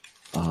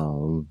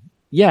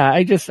yeah,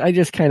 I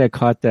just kind of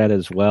caught that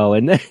as well,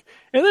 and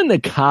then the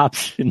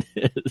cops in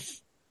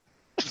this.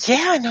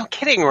 Yeah, no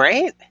kidding,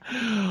 right?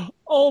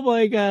 Oh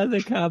my God,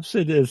 the cops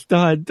in this.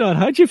 Don,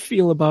 how'd you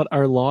feel about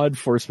our law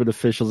enforcement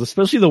officials,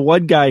 especially the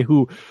one guy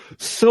who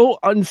so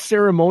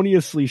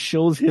unceremoniously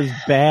shows his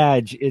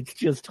badge? It's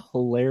just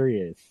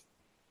hilarious.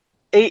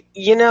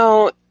 You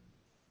know,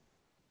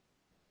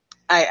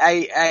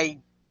 I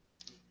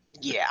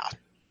yeah.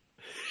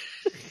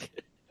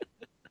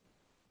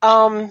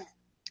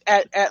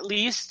 At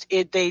least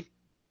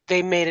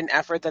they made an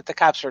effort that the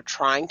cops were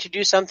trying to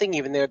do something,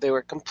 even though they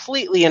were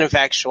completely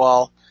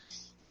ineffectual.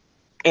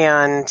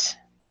 And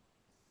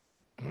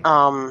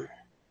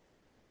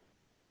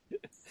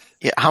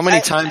yeah, how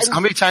many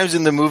times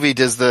in the movie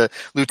does the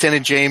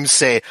Lieutenant James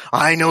say,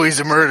 "I know he's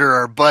a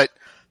murderer, but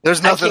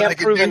there's nothing I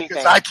can do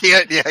because I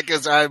can't." Yeah,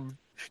 because I'm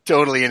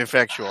totally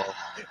ineffectual.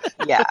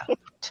 Yeah,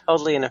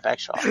 totally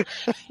ineffectual.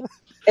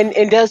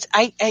 And does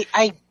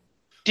I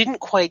didn't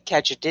quite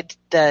catch it.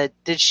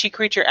 Did She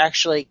Creature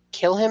actually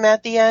kill him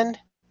at the end?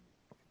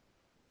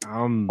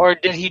 Or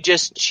did she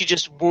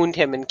just wound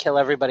him and kill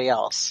everybody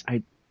else?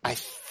 I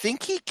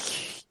think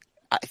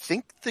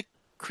the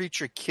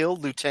creature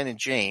killed Lieutenant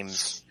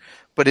James,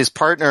 but his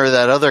partner,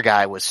 that other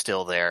guy, was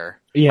still there.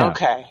 Yeah.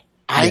 Okay.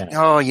 I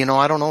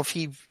don't know if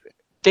he.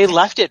 They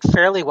left it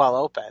fairly well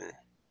open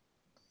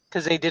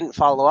because they didn't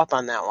follow up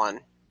on that one.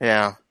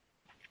 Yeah.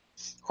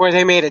 Where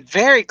they made it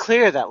very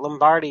clear that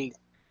Lombardi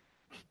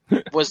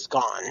was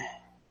gone.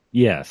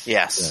 Yes.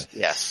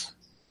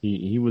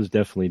 He was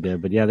definitely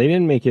dead, but yeah, they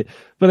didn't make it.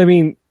 But I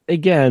mean,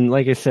 again,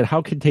 like I said,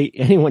 how could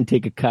anyone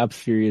take a cop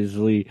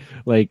seriously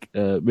like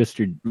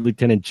Mr.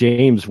 Lieutenant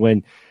James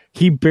when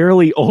he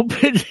barely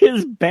opened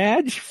his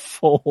badge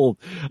fold?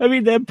 I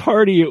mean, that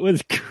party, it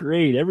was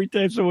great. Every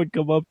time someone would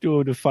come up to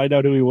him to find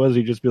out who he was,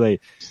 he'd just be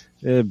like,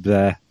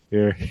 blah,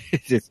 here,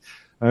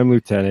 I'm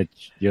Lieutenant,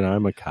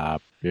 I'm a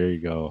cop. There you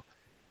go.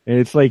 And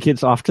it's like,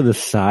 it's off to the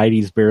side.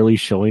 He's barely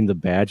showing the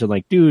badge. I'm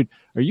like, dude,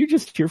 are you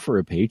just here for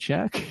a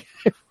paycheck?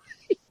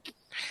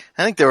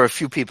 I think there were a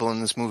few people in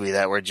this movie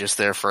that were just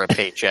there for a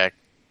paycheck.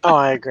 Oh,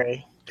 I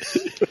agree.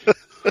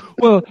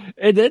 Well,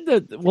 and then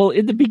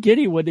in the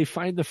beginning when they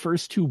find the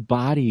first two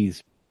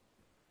bodies,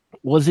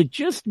 was it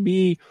just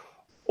me,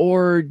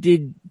 or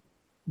did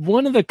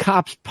one of the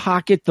cops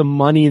pocket the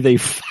money they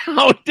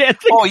found at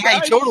the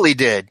he totally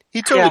did.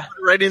 He totally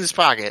put it right in his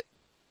pocket.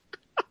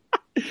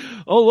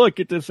 Oh, look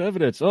at this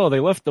evidence. Oh,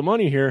 they left the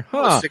money here.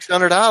 Huh.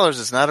 $600.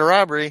 It's not a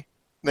robbery.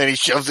 Then he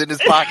shoves it in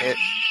his pocket.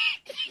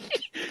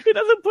 He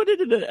doesn't put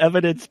it in an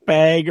evidence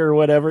bag or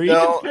whatever. He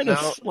just kind of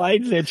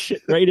slides that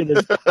shit right in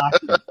his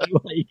pocket.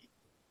 Like,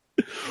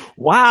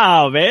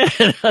 wow, man.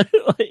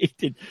 Like,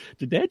 did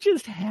that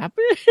just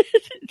happen?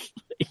 It's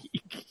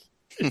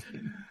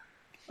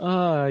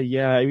like,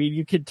 yeah. I mean,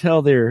 you could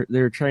tell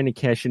they're trying to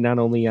cash in not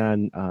only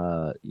on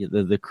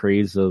the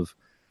craze of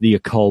the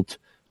occult,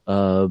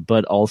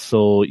 but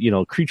also,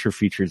 creature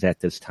features at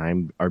this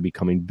time are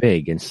becoming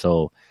big. And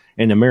so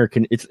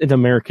it's an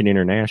American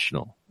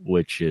International,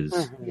 which is,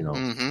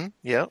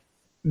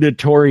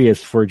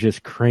 notorious for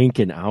just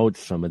cranking out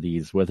some of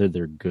these, whether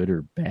they're good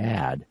or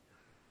bad.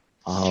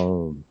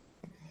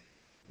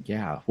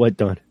 Yeah. What,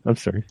 Don? I'm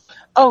sorry.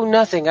 Oh,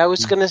 nothing. I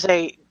was going to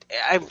say,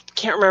 I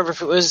can't remember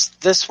if it was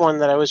this one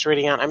that I was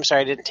reading on. I'm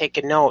sorry, I didn't take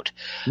a note.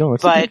 No,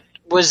 it's but okay.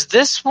 Was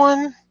this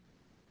one?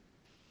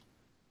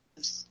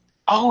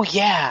 Oh,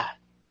 yeah.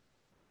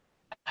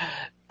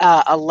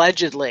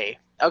 Allegedly.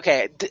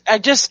 Okay,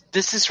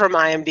 this is from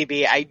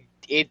IMDb.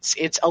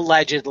 It's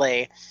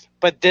allegedly,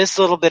 but this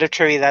little bit of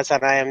trivia that's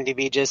on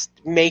IMDb just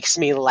makes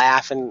me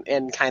laugh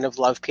and kind of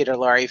love Peter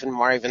Lorre even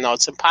more, even though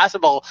it's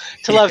impossible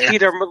to love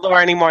Peter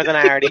Lorre any more than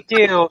I already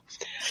do.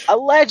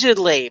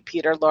 Allegedly,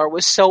 Peter Lorre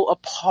was so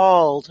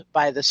appalled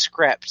by the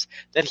script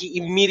that he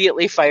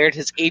immediately fired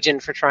his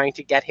agent for trying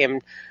to get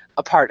him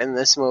a part in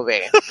this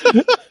movie.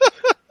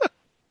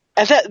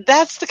 And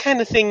that's the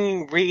kind of thing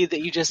you read that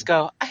you just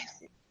go,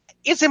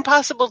 it's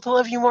impossible to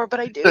love you more,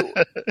 but I do.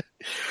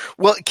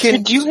 Well,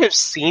 could you have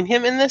seen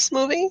him in this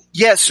movie?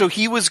 Yeah, so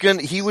he was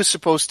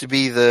supposed to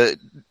be the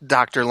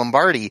Dr.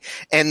 Lombardi,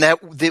 and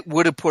that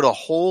would have put a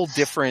whole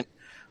different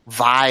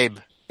vibe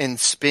and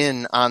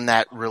spin on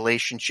that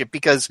relationship,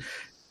 because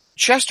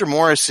Chester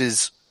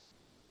Morris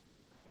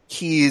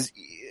he's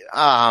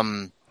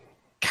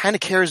kind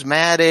of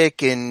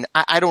charismatic, and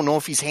I don't know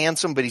if he's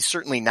handsome, but he's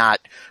certainly not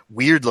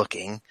weird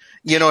looking.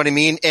 You know what I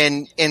mean?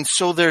 And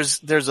so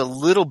there's a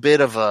little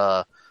bit of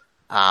a,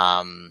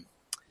 I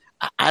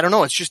don't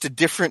know, it's just a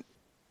different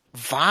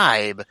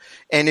vibe.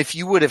 And if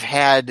you would have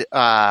had,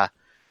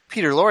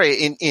 Peter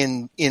Lorre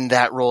in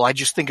that role, I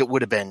just think it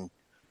would have been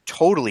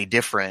totally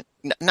different.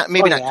 Not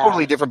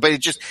totally different, but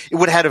it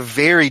would have had a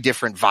very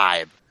different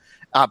vibe.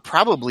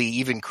 Probably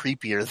even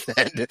creepier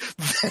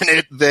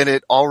than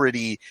it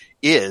already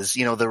is.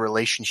 You know, the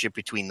relationship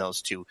between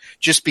those two,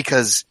 just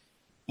because,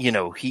 you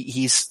know,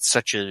 he's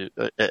such an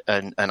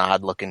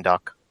odd looking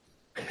duck.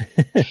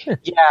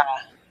 Yeah,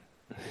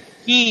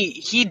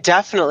 he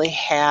definitely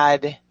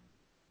had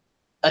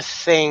a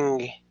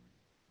thing.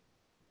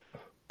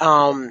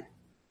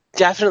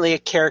 Definitely a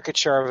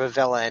caricature of a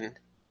villain.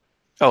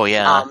 Oh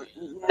yeah.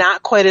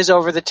 Not quite as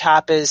over the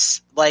top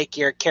as like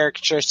your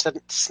caricature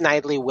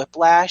Snidely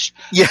Whiplash.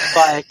 Yeah.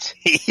 But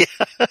Yeah.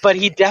 but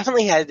he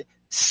definitely had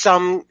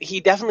he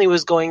definitely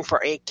was going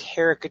for a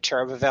caricature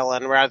of a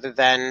villain rather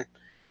than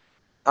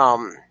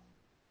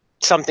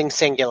something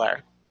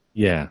singular.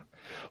 Yeah.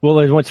 Well,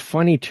 and what's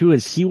funny too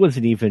is he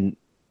wasn't even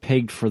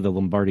pegged for the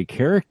Lombardi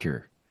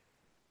character.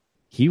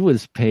 He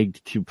was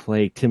pegged to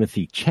play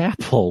Timothy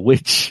Chapel,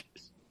 which...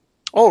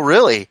 Oh,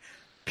 really?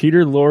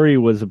 Peter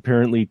Lorre was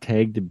apparently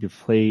tagged to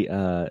play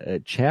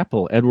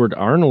Chapel. Edward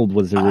Arnold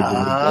was originally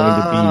going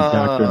to be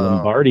Dr.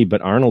 Lombardi,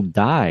 but Arnold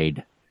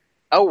died.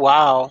 Oh,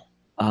 wow.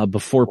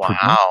 Before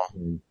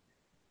production.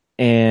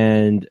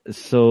 And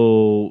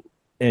so...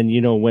 And,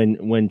 you know,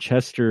 when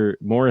Chester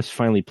Morris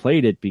finally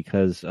played it,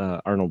 because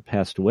Arnold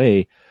passed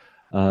away,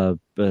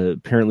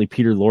 apparently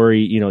Peter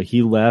Lorre, you know,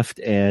 he left,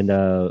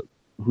 and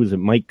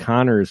Mike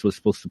Connors was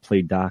supposed to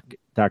play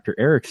Dr.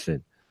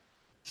 Erickson.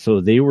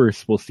 So they were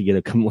supposed to get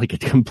a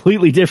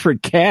completely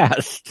different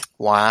cast.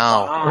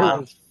 Wow.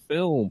 For this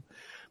film.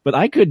 But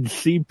I couldn't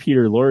see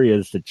Peter Lorre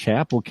as the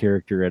Chapel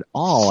character at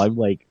all. I'm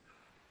like,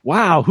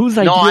 wow, whose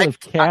idea of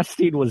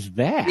casting was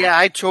that? Yeah,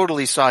 I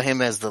totally saw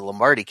him as the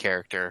Lombardi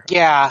character.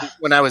 Yeah.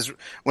 When I was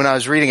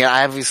reading it,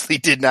 I obviously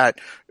did not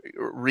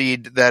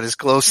read that as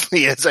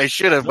closely as I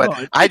should have,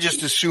 but I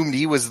just assumed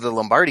he was the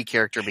Lombardi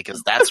character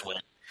because that's what,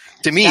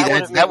 to me, that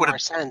would have made more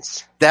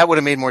sense. That would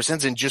have made more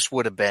sense and just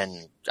would have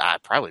been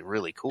probably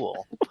really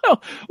cool.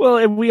 Well,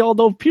 and we all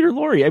know Peter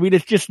Lorre. I mean,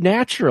 it's just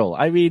natural.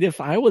 I mean, if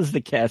I was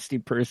the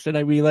casting person,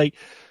 I'd be like,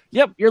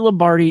 yep, you're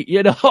Lombardi.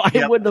 You know,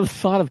 I wouldn't have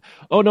thought of,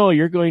 oh no,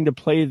 you're going to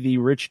play the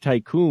rich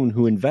tycoon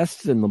who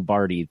invests in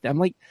Lombardi. I'm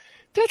like,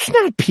 that's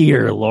not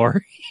Peter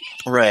Lorre.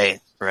 Right.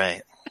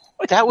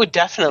 That would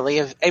definitely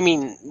have, I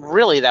mean,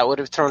 really, that would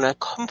have thrown a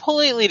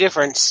completely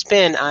different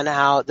spin on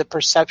how the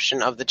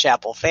perception of the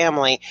Chapel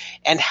family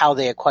and how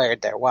they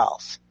acquired their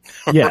wealth.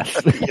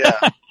 Yes.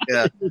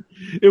 Yeah.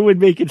 It would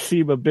make it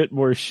seem a bit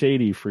more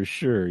shady for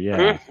sure.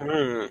 Yeah.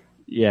 Mm-hmm.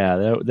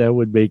 Yeah, that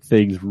would make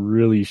things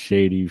really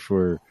shady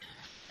for...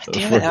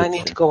 Damn it, I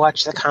need to go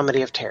watch The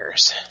Comedy of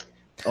Terrors.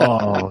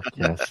 Oh,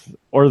 yes.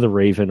 Or The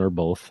Raven, or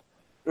both.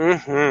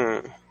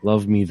 Mm-hmm.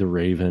 Love Me, The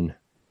Raven.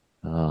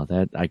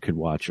 That I could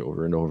watch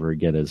over and over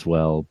again as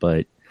well.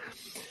 But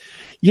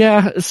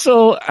yeah,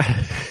 so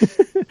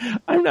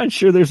I'm not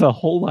sure there's a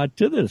whole lot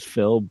to this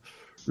film.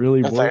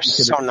 Really,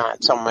 there's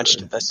not so much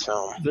to this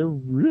film. There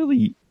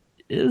really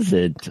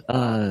isn't.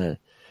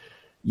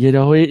 You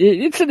know,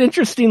 it's an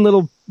interesting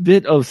little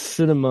bit of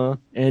cinema,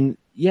 and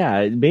yeah,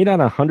 it made on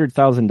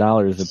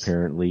 $100,000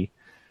 apparently,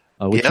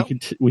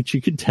 which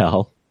you could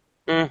tell.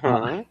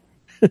 Mm-hmm.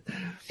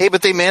 Hey,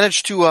 but they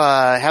managed to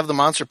have the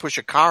monster push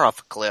a car off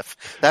a cliff.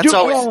 That's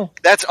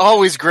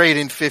always great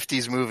in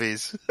 50s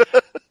movies.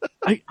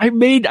 I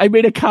made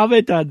a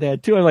comment on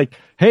that too. I'm like,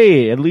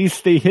 hey, at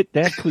least they hit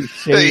that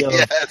cliche of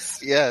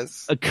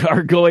yes. a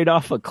car going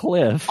off a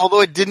cliff.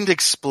 Although it didn't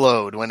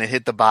explode when it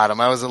hit the bottom.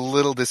 I was a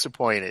little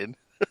disappointed.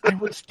 I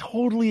was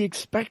totally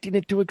expecting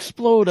it to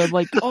explode. I'm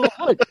like, oh,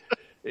 look.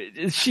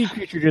 A she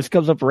creature just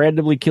comes up,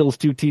 randomly kills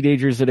two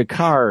teenagers in a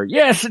car.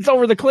 Yes, it's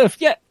over the cliff.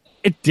 Yeah.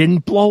 It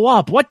didn't blow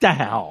up. What the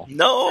hell?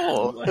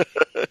 No.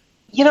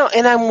 You know,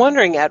 and I'm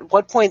wondering at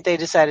what point they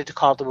decided to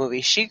call the movie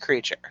She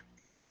Creature.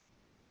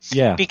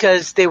 Yeah.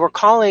 Because they were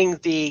calling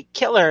the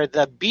killer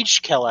the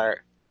Beach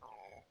Killer.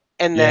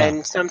 And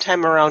then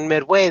sometime around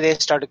midway, they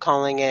started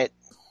calling it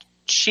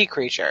She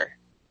Creature.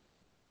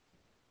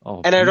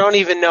 Oh, and I don't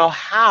even know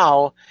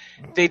how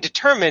they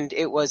determined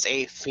it was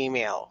a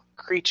female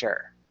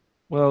creature.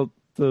 Well,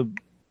 the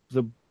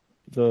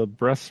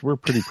breasts were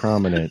pretty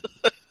prominent.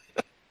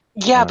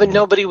 Yeah, but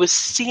nobody was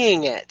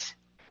seeing it.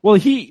 Well,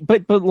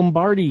 but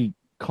Lombardi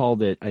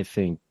called it, I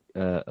think,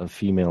 a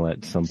female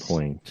at some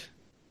point.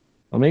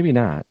 Well, maybe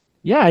not.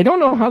 Yeah, I don't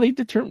know how they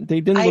determined.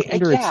 They didn't look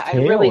under its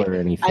tail or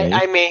anything.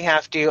 I may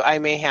have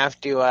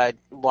to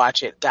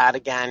watch it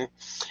again,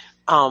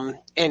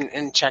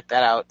 and check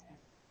that out.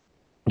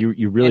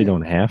 You really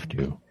don't have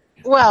to.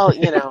 Well,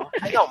 you know,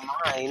 I don't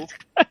mind.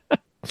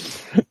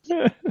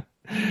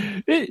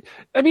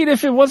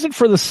 If it wasn't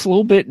for the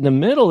slow bit in the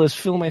middle, this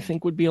film I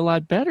think would be a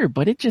lot better.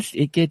 But it takes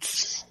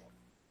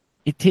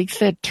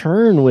that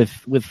turn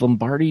with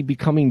Lombardi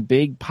becoming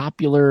big,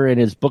 popular, and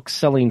his book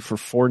selling for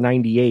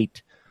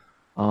 $4.98.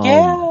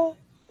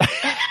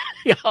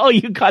 Yeah. Oh,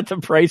 you got the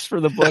price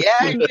for the book. Yeah,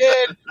 I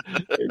did.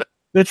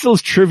 That's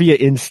those trivia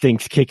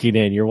instincts kicking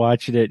in. You're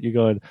watching it, you're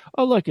going,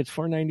 "Oh, look, it's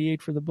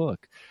 $4.98 for the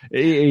book."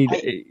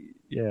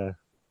 Yeah.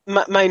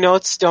 My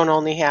notes don't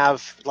only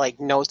have like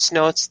notes.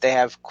 They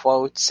have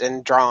quotes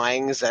and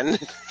drawings, and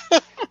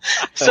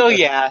so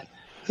yeah,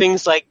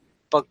 things like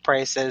book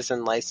prices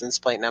and license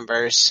plate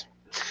numbers.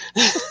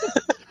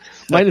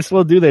 Might as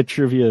well do that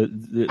trivia,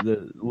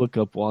 the look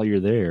up while you're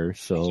there.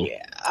 So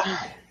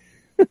Yeah.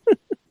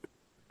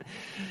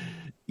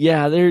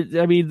 yeah,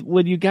 I mean,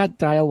 when you got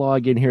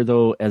dialogue in here,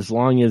 though, as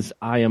long as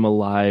I am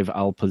alive,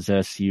 I'll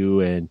possess you,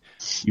 and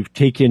you've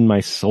taken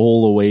my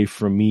soul away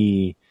from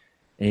me.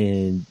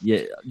 And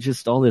yeah,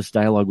 just all this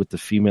dialogue with the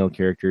female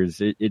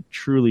characters, it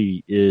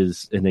truly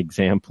is an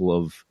example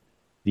of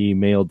the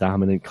male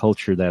dominant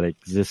culture that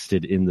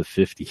existed in the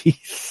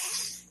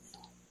 50s.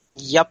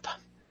 Yep.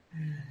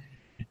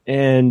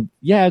 And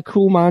yeah,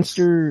 cool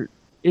monster,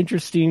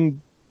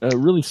 interesting,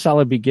 really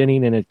solid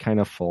beginning, and it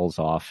kind of falls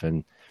off.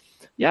 And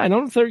yeah, I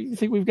don't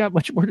think we've got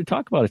much more to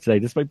talk about it today.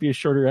 This might be a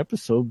shorter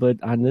episode,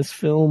 but on this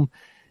film,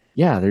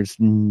 yeah, there's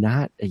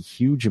not a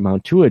huge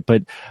amount to it.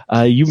 But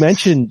you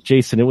mentioned,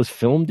 Jason, it was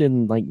filmed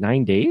in like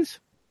 9 days?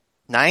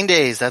 9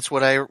 days. That's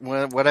what I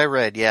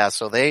read. Yeah.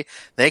 So they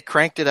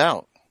cranked it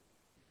out.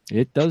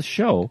 It does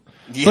show.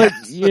 Yes.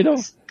 But, you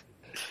know,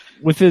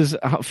 with as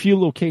few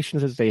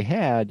locations as they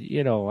had,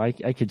 you know, I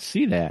could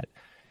see that.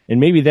 And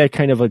maybe that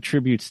kind of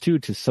attributes too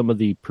to some of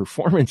the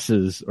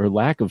performances or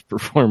lack of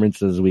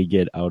performances we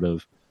get out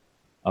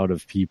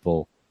of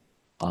people.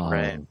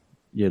 Right.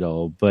 You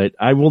know, but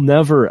I will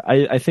never,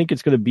 I think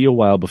it's going to be a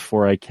while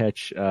before I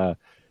catch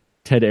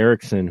Ted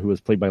Erickson, who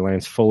was played by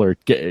Lance Fuller,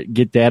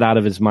 get that out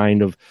of his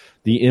mind of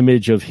the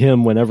image of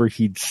him whenever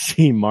he'd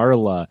see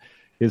Marla.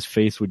 His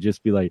face would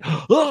just be like,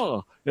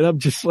 oh, and I'm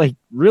just like,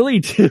 really,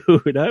 dude?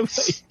 I'm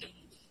like,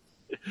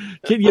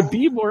 can you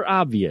be more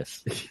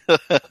obvious?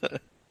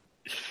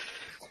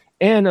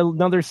 And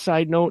another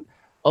side note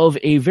of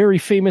a very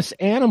famous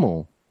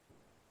animal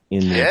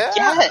in there.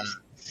 Yeah.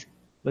 Yes.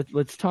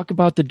 Let's talk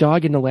about the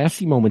dog in the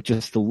Lassie moment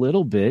just a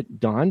little bit.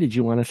 Dawn, did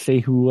you want to say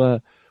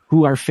who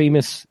our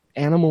famous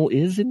animal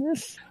is in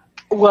this?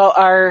 Well,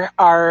 our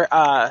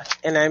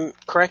and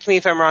correct me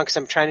if I'm wrong because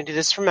I'm trying to do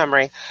this from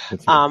memory.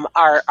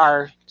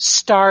 Our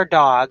star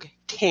dog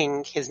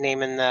King, his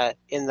name in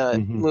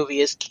the movie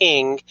is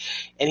King,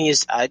 and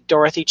he's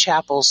Dorothy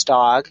Chapel's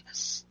dog.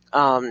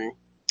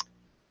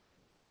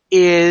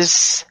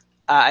 Is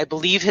I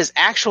believe his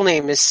actual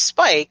name is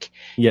Spike.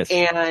 Yes,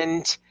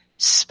 and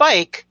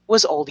Spike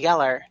was Old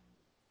Yeller.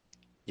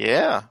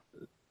 Yeah.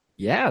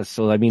 Yeah.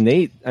 So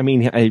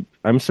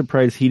I'm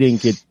surprised he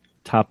didn't get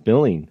top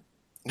billing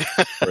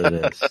for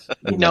this.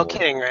 No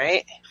kidding,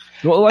 right?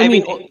 Well, I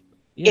mean,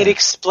 it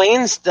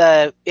explains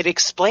that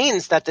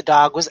the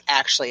dog was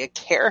actually a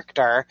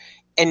character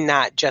and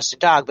not just a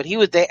dog. But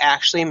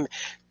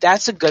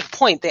that's a good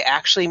point. They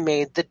actually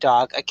made the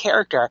dog a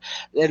character,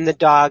 and the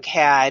dog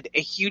had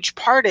a huge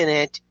part in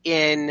it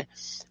in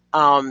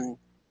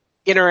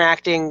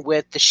interacting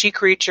with the she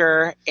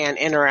creature and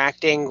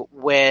interacting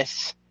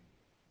with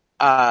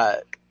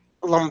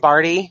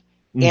Lombardi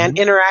and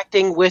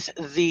interacting with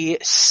the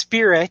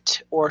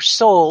spirit or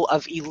soul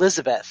of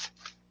Elizabeth.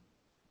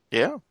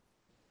 Yeah.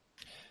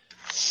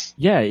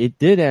 Yeah, it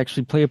did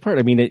actually play a part.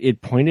 I mean,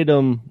 it pointed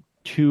them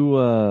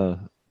to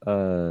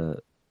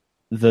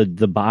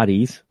the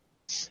bodies.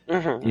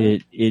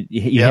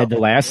 He had the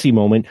Lassie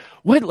moment.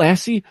 What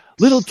Lassie?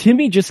 Little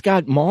Timmy just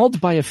got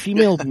mauled by a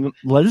female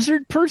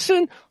lizard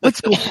person?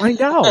 Let's go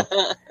find out.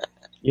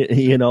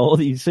 You know,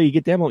 so you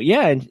get that moment.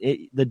 Yeah, and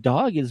the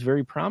dog is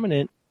very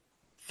prominent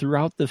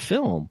throughout the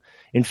film.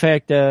 In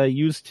fact,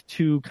 used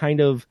to kind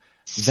of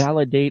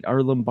validate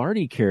our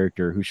Lombardi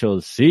character who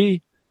shows,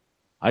 see,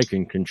 I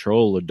can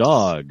control a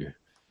dog.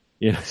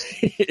 You know,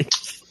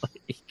 it's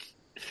like,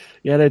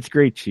 yeah, that's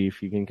great,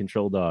 Chief. You can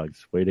control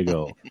dogs. Way to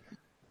go.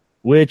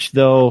 Which,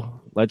 though,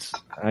 that's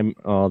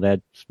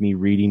me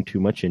reading too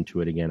much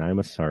into it again.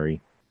 I'm sorry.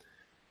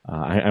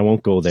 I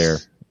won't go there,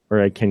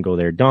 or I can go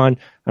there. Dawn,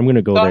 I'm going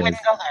to go there. Ahead and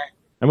go there.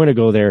 I'm going to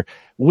go there.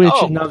 Which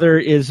another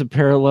is a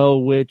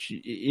parallel, which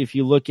if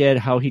you look at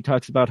how he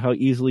talks about how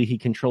easily he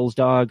controls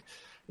dog,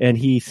 and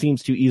he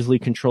seems to easily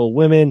control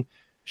women,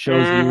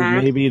 shows you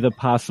maybe the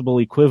possible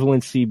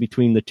equivalency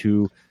between the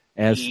two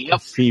as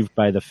perceived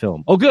by the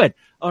film. Oh, good.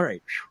 All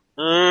right.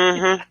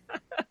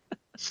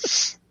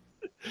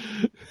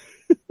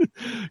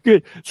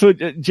 Good. So,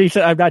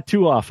 Jason, I'm not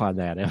too off on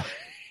that.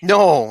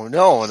 No,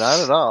 not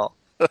at all.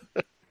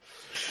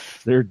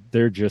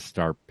 They're just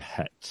our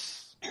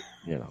pets,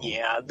 you know.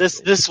 Yeah,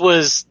 this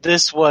was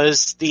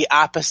the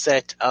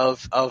opposite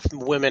of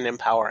women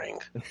empowering.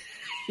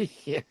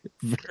 Yeah,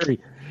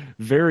 very,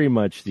 very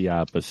much the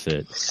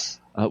opposite.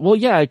 Well,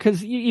 yeah,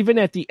 because even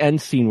at the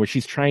end scene where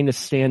she's trying to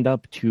stand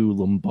up to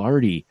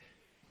Lombardi,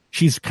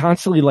 she's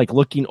constantly like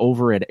looking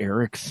over at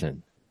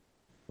Erickson,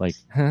 like,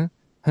 huh?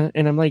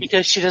 And I'm like,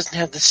 because she doesn't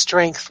have the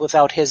strength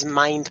without his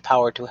mind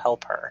power to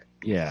help her.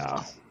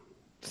 Yeah.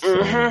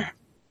 So,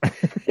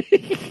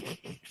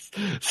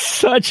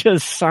 such a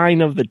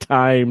sign of the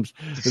times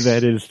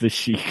that is the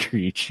she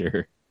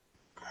creature.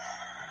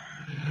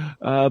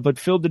 But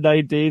filled to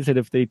 9 days, and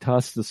if they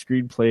toss the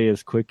screenplay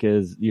as quick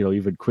as,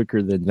 even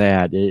quicker than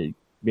that,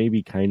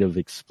 maybe kind of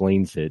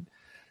explains it,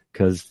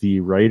 because the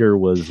writer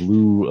was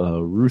Lou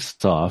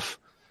Rustoff,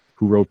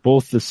 who wrote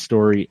both the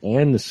story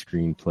and the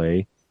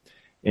screenplay.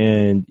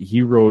 And he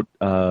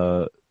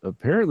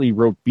apparently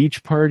wrote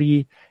Beach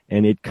Party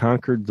and It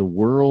Conquered the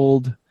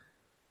World,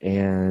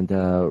 and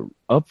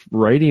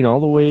writing all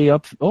the way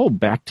up,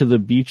 Back to the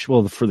Beach,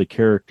 well, for the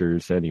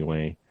characters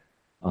anyway.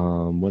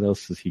 What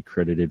else is he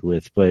credited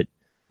with? But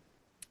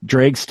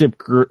Drag Strip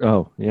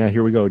Girl,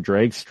 here we go.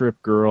 Drag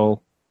Strip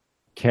Girl,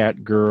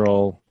 Cat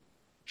Girl,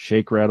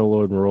 Shake,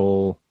 Rattle, and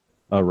Roll,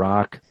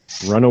 Rock,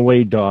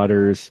 Runaway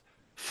Daughters,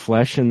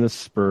 Flesh in the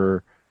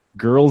Spur,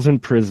 Girls in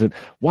Prison.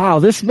 Wow,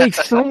 this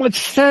makes so much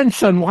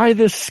sense on why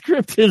this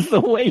script is the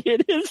way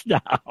it is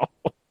now.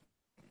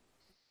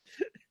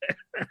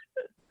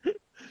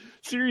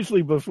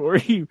 Seriously, before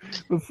he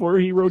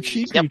wrote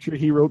She Creature,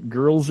 he wrote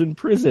Girls in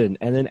Prison,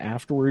 and then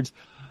afterwards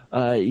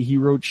he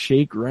wrote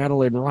Shake,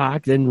 Rattle, and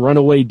Rock, then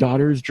Runaway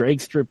Daughters,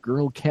 Drag Strip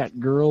Girl, Cat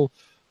Girl,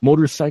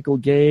 Motorcycle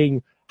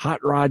Gang,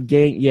 Hot Rod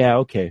Gang. Yeah,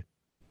 okay.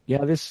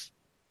 Yeah,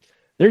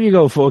 there you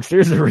go, folks.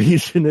 There's a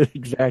reason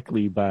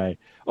exactly by.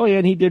 Oh, yeah,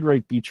 and he did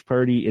write Beach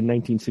Party in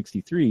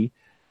 1963.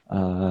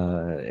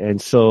 And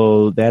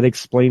so that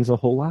explains a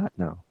whole lot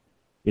now.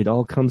 It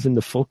all comes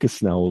into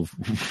focus now of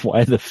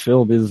why the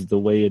film is the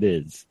way it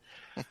is.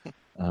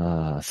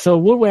 So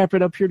we'll wrap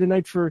it up here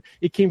tonight for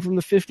It Came from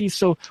the 50s.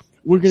 So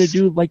we're going to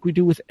do like we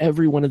do with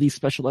every one of these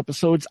special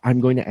episodes. I'm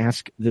going to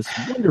ask this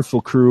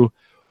wonderful crew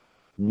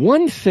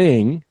one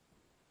thing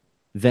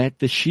that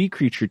the She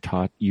Creature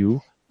taught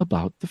you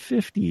about the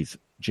 50s.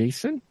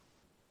 Jason?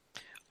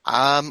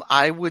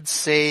 I would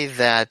say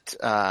that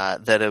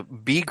that a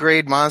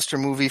B-grade monster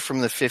movie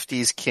from the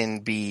 50s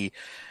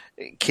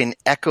can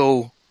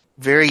echo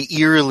very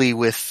eerily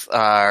with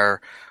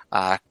our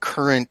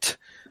current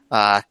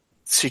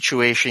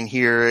situation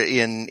here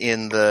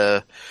in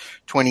the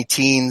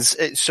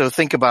 20-teens. So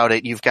think about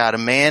it. You've got a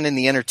man in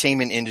the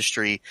entertainment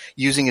industry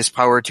using his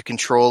power to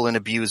control and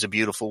abuse a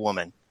beautiful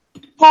woman.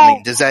 I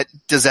mean, does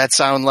that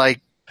sound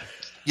like,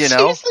 you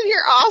know? Jason,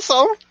 you're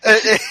awesome.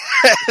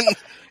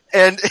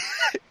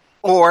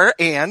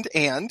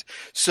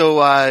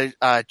 So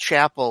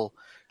Chappell,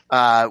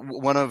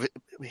 one of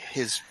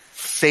his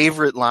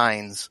favorite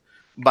lines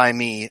by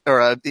me,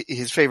 or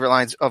his favorite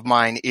lines of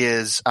mine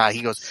is,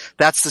 he goes,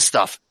 that's the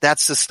stuff,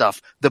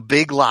 the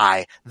big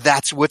lie,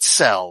 that's what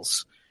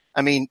sells.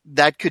 I mean,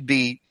 that could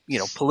be,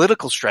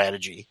 political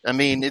strategy. I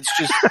mean, it's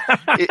just,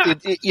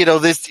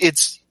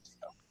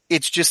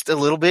 it's just a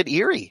little bit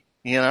eerie,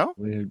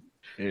 It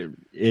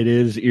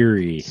is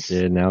eerie.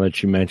 And now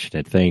that you mention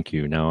it, thank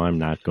you. Now I'm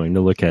not going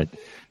to look at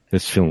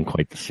this film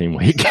quite the same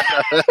way.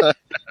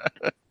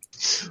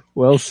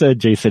 Well said,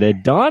 Jason.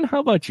 And Dawn,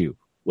 how about you?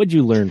 What'd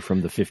you learn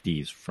from the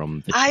 50s?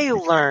 I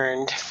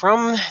learned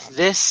from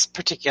this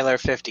particular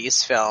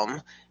 50s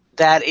film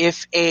that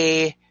if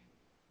a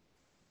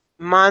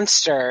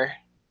monster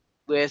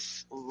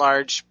with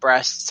large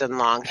breasts and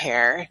long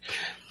hair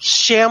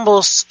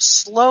shambles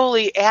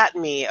slowly at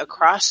me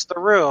across the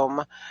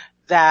room,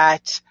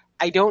 that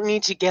I don't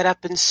need to get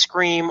up and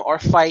scream or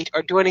fight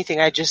or do anything.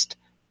 I just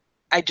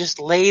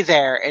lay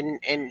there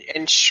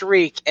and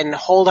shriek and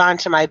hold on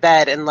to my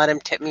bed and let him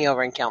tip me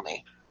over and kill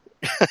me.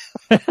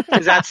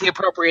 Because that's the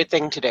appropriate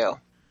thing to do.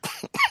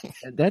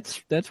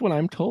 That's what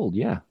I'm told.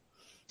 Yeah,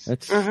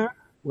 that's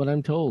what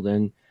I'm told.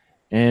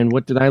 And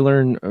what did I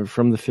learn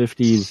from the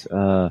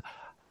 50s?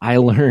 I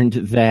learned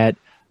that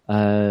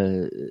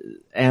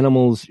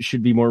animals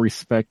should be more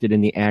respected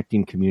in the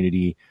acting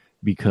community,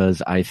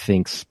 because I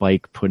think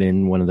Spike put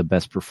in one of the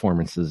best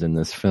performances in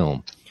this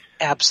film.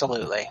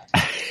 Absolutely.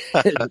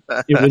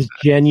 It was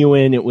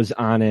genuine. It was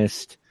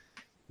honest.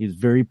 He was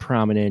very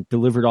prominent,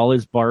 delivered all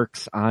his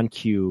barks on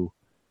cue.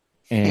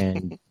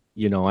 And,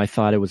 I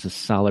thought it was a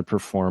solid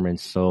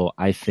performance. So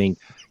I think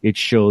it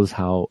shows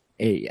how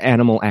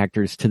animal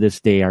actors to this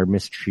day are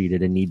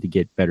mistreated and need to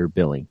get better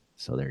billing.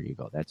 So there you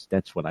go.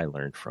 That's what I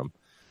learned from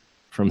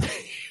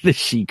the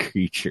She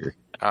Creature.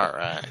 All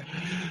right.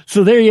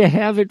 So there you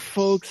have it,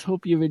 folks.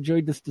 Hope you've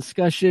enjoyed this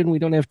discussion. We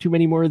don't have too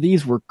many more of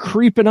these. We're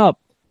creeping up.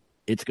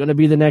 It's going to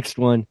be the next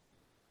one.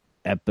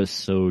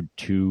 Episode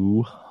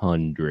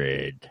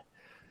 200.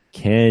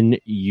 Can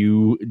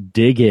you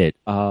dig it?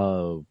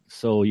 So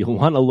you'll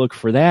want to look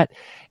for that.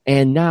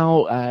 And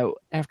now,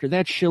 after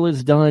that shill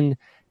is done,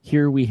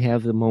 here we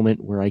have the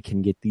moment where I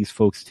can get these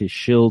folks to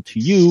shill to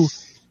you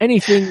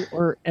anything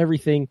or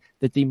everything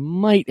that they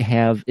might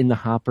have in the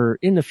hopper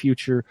in the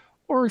future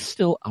or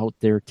still out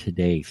there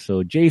today.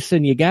 So,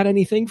 Jason, you got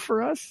anything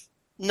for us?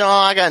 No,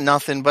 I got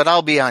nothing, but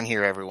I'll be on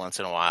here every once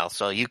in a while,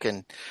 so you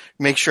can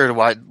make sure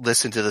to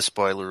listen to the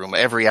Spoiler Room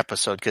every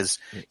episode, because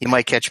you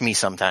might catch me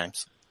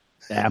sometimes.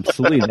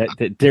 Absolutely.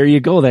 There you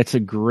go. That's a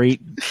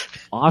great,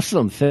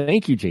 awesome.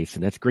 Thank you,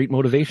 Jason. That's great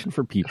motivation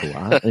for people.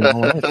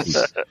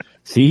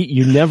 See,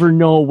 you never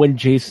know when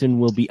Jason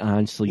will be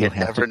on, so you'll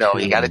have to know.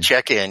 You got to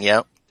check in.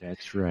 Yep.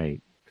 That's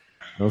right.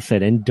 Well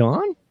said. And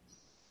Dawn?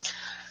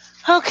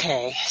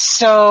 Okay,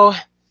 so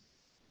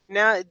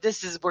Now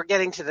we're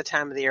getting to the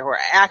time of the year where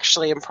I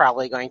actually am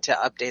probably going to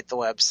update the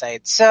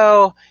website.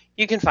 So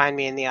you can find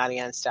me in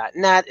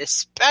theaudience.net.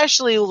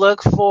 Especially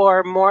look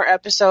for more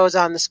episodes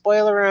on the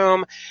Spoiler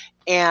Room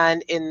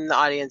and in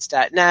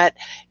theaudience.net.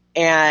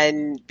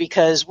 And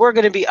because we're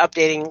going to be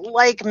updating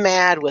like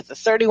mad with the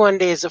 31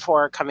 Days of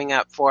Horror coming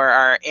up for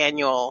our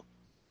annual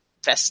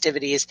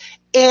festivities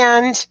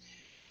and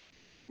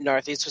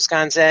Northeast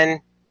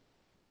Wisconsin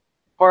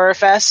Horror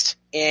Fest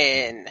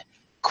in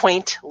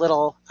quaint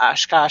little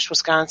Oshkosh,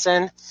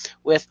 Wisconsin,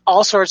 with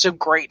all sorts of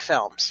great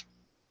films.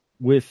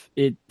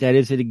 That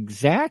is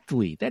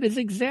exactly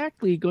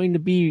going to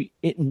be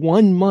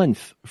 1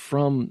 month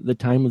from the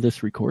time of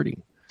this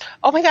recording.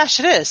 Oh my gosh,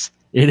 it is.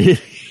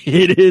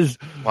 It is.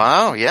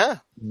 Wow, yeah.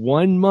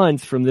 1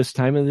 month from this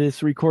time of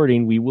this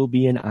recording, we will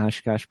be in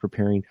Oshkosh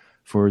preparing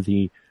for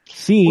the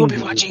scene. We'll be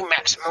watching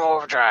Maximum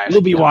Overdrive.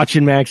 We'll be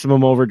watching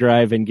Maximum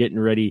Overdrive and getting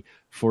ready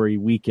for a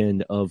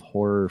weekend of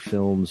horror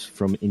films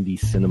from indie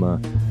cinema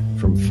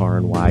from far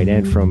and wide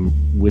and from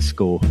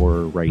Wisco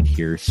Horror right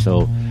here.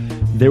 So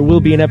there will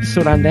be an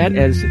episode on that,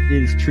 as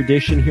is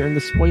tradition here in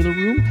the Spoiler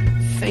Room.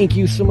 Thank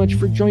you so much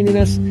for joining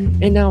us.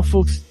 And now,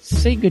 folks,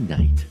 say good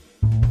night.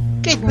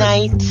 Good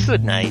night.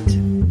 Good night.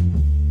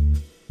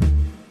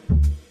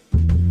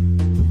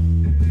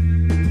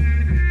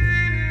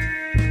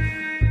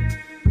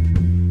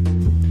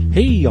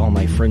 Hey, all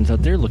my friends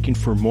out there looking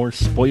for more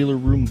Spoiler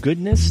Room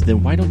goodness?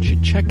 Then why don't you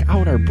check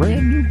out our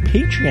brand new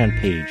Patreon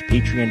page,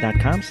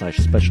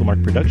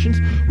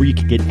 patreon.com/specialmarkproductions, where you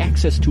can get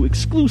access to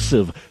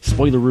exclusive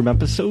Spoiler Room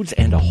episodes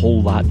and a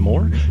whole lot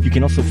more. You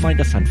can also find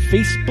us on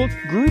Facebook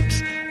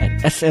groups at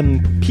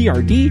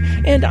SMPRD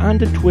and on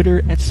to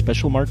Twitter at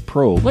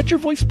SpecialMarkPro. Let your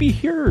voice be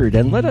heard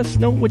and let us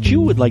know what you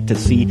would like to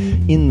see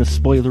in the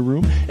Spoiler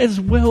Room, as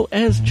well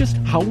as just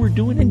how we're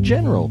doing in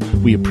general.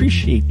 We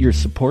appreciate your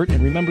support,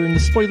 and remember, in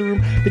the Spoiler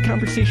Room, the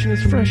conversation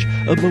is fresh,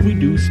 but we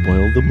do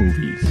spoil the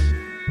movies.